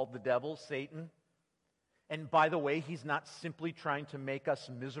name is called the devil, Satan. And by the way, he's not simply trying to make us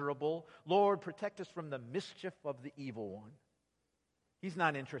miserable. Lord, protect us from the mischief of the evil one. He's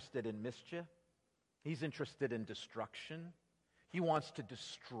not interested in mischief. He's interested in destruction. He wants to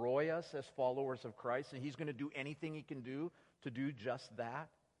destroy us as followers of Christ, and he's going to do anything he can do to do just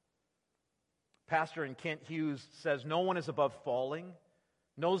that. Pastor in Kent Hughes says, "No one is above falling.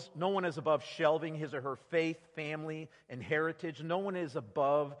 No one is above shelving his or her faith, family, and heritage. No one is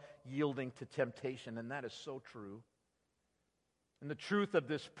above yielding to temptation." And that is so true. And the truth of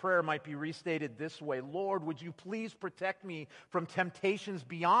this prayer might be restated this way: "Lord, would you please protect me from temptations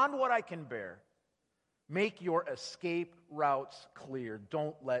beyond what I can bear? Make your escape routes clear.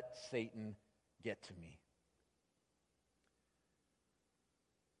 Don't let Satan get to me."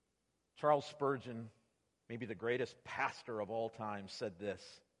 Charles Spurgeon, maybe the greatest pastor of all time, said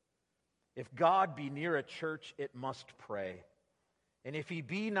this: "If God be near a church, it must pray. And if he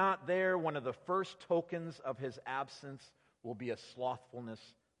be not there, one of the first tokens of his absence will be a slothfulness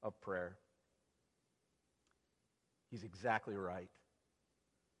of prayer." He's exactly right.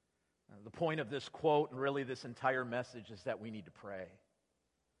 The point of this quote, and really this entire message, is that we need to pray.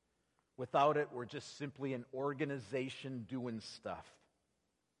 Without it, we're just simply an organization doing stuff,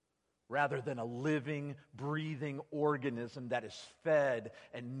 rather than a living, breathing organism that is fed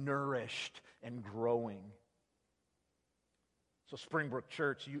and nourished and growing. So Springbrook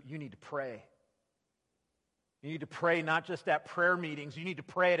Church, you need to pray. You need to pray not just at prayer meetings. You need to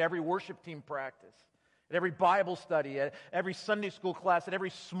pray at every worship team practice, at every Bible study, at every Sunday school class, at every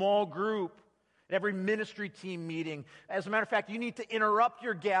small group, at every ministry team meeting. As a matter of fact, you need to interrupt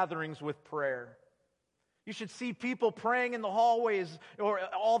your gatherings with prayer. You should see people praying in the hallways or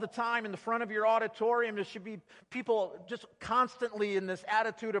all the time in the front of your auditorium. There should be people just constantly in this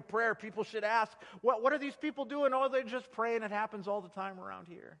attitude of prayer. People should ask, what are these people doing? Oh, they're just praying. It happens all the time around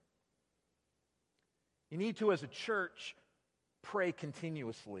here. You need to, as a church, pray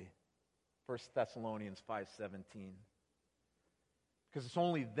continuously. 1 Thessalonians 5:17. Because it's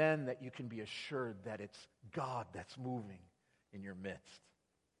only then that you can be assured that it's God that's moving in your midst.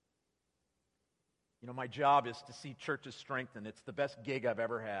 You know, my job is to see churches strengthened. It's the best gig I've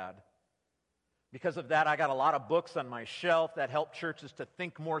ever had. Because of that, I got a lot of books on my shelf that help churches to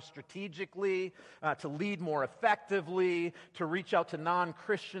think more strategically, to lead more effectively, to reach out to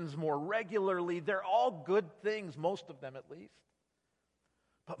non-Christians more regularly. They're all good things, most of them at least.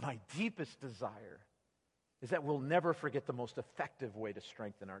 But my deepest desire is that we'll never forget the most effective way to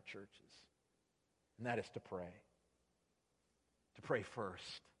strengthen our churches, and that is to pray. To pray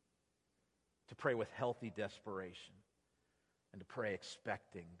first, to pray with healthy desperation, and to pray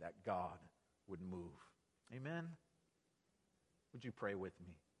expecting that God would move. Amen? Would you pray with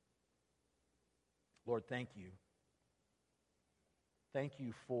me? Lord, thank you. Thank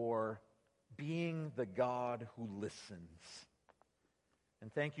you for being the God who listens.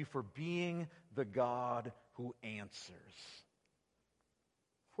 And thank you for being the God who answers.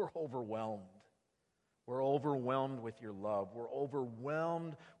 We're overwhelmed. We're overwhelmed with your love. We're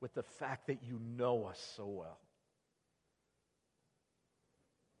overwhelmed with the fact that you know us so well.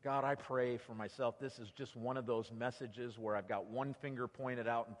 God, I pray for myself. This is just one of those messages where I've got one finger pointed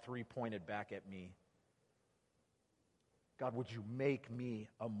out and three pointed back at me. God, would you make me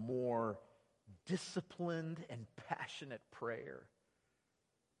a more disciplined and passionate prayer?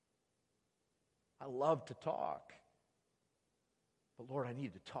 I love to talk. But Lord, I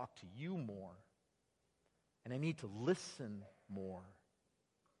need to talk to you more. And I need to listen more.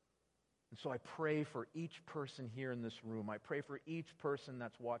 And so I pray for each person here in this room. I pray for each person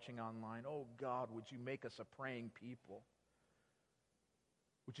that's watching online. Oh God, would you make us a praying people?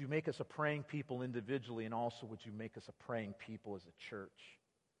 Would you make us a praying people individually, and also would you make us a praying people as a church?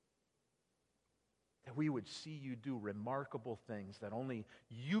 That we would see you do remarkable things that only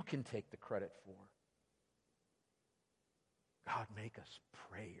you can take the credit for. God, make us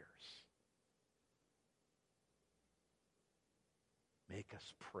prayers. Make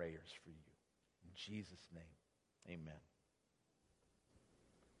us prayers for you. In Jesus' name, amen.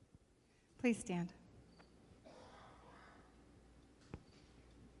 Please stand.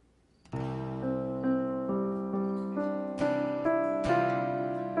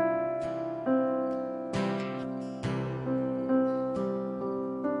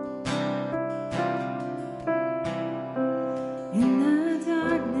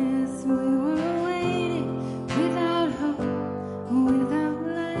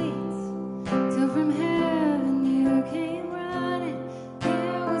 Till from heaven you came running.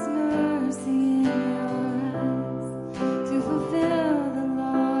 There was mercy in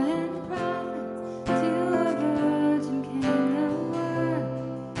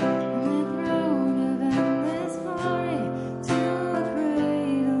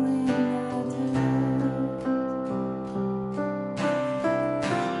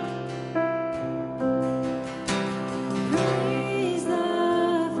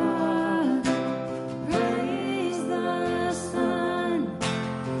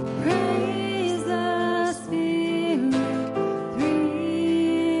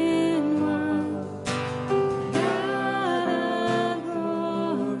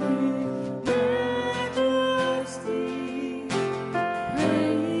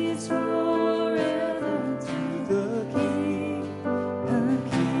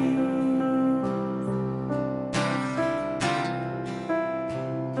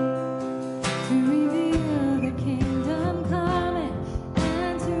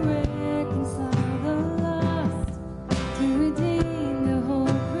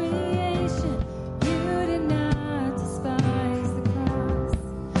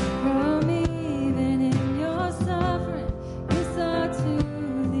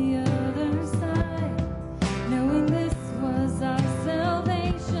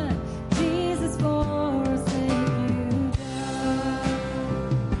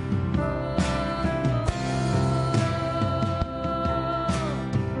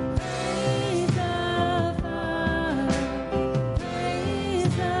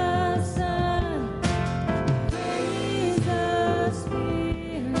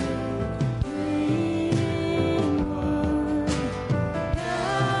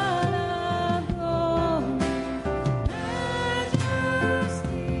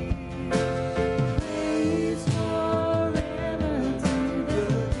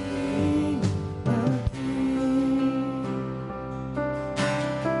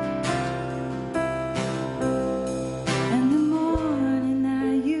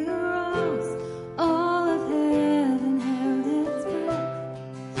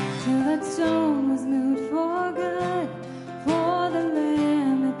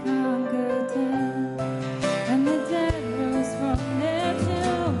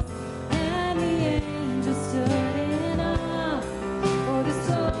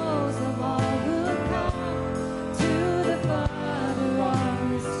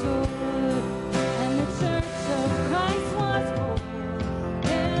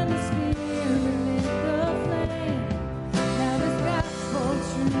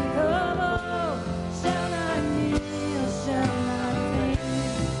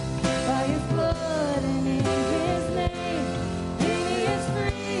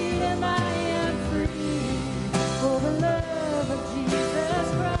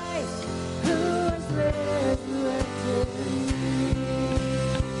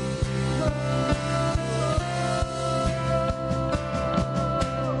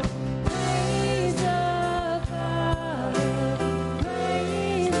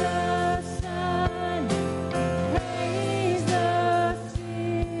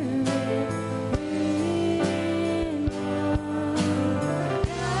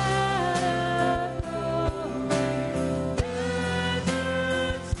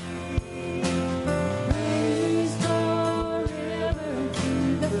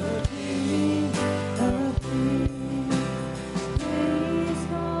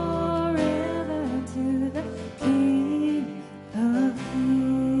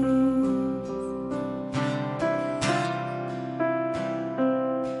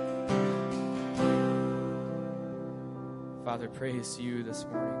Father, praise to you this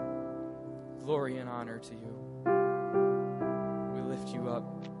morning. Glory and honor to you. We lift you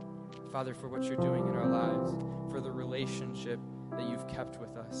up, Father, for what you're doing in our lives, for the relationship that you've kept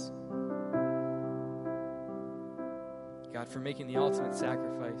with us. God, for making the ultimate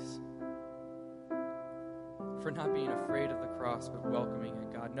sacrifice, for not being afraid of the cross, but welcoming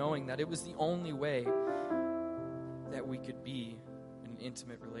it, God, knowing that it was the only way that we could be in an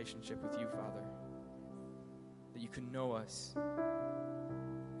intimate relationship with you, Father. That you can know us,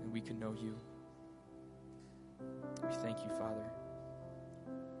 and we can know you. We thank you, Father.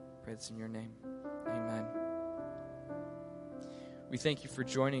 Pray this in your name. Amen. We thank you for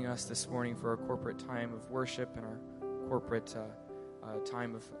joining us this morning for our corporate time of worship and our corporate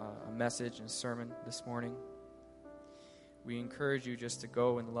time of a message and sermon this morning. We encourage you just to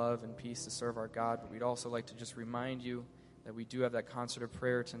go in love and peace to serve our God, but we'd also like to just remind you that we do have that concert of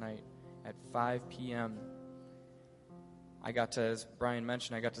prayer tonight at 5 p.m. As Brian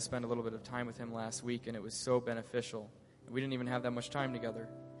mentioned, I got to spend a little bit of time with him last week, and it was so beneficial. We didn't even have that much time together.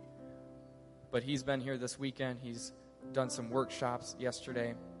 But he's been here this weekend. He's done some workshops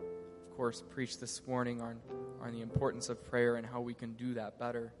yesterday. Of course, preached this morning on the importance of prayer and how we can do that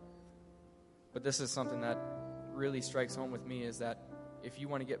better. But this is something that really strikes home with me, is that if you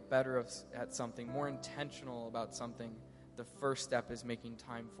want to get better at something, more intentional about something, the first step is making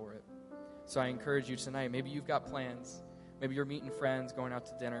time for it. So I encourage you tonight, maybe you've got plans. Maybe you're meeting friends, going out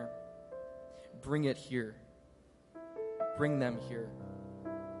to dinner. Bring it here. Bring them here.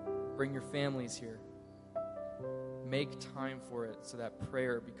 Bring your families here. Make time for it so that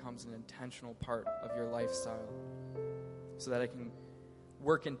prayer becomes an intentional part of your lifestyle, so that it can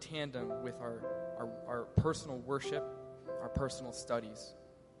work in tandem with our personal worship, our personal studies.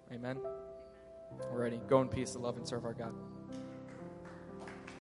 Amen? Alrighty, go in peace to love and serve our God.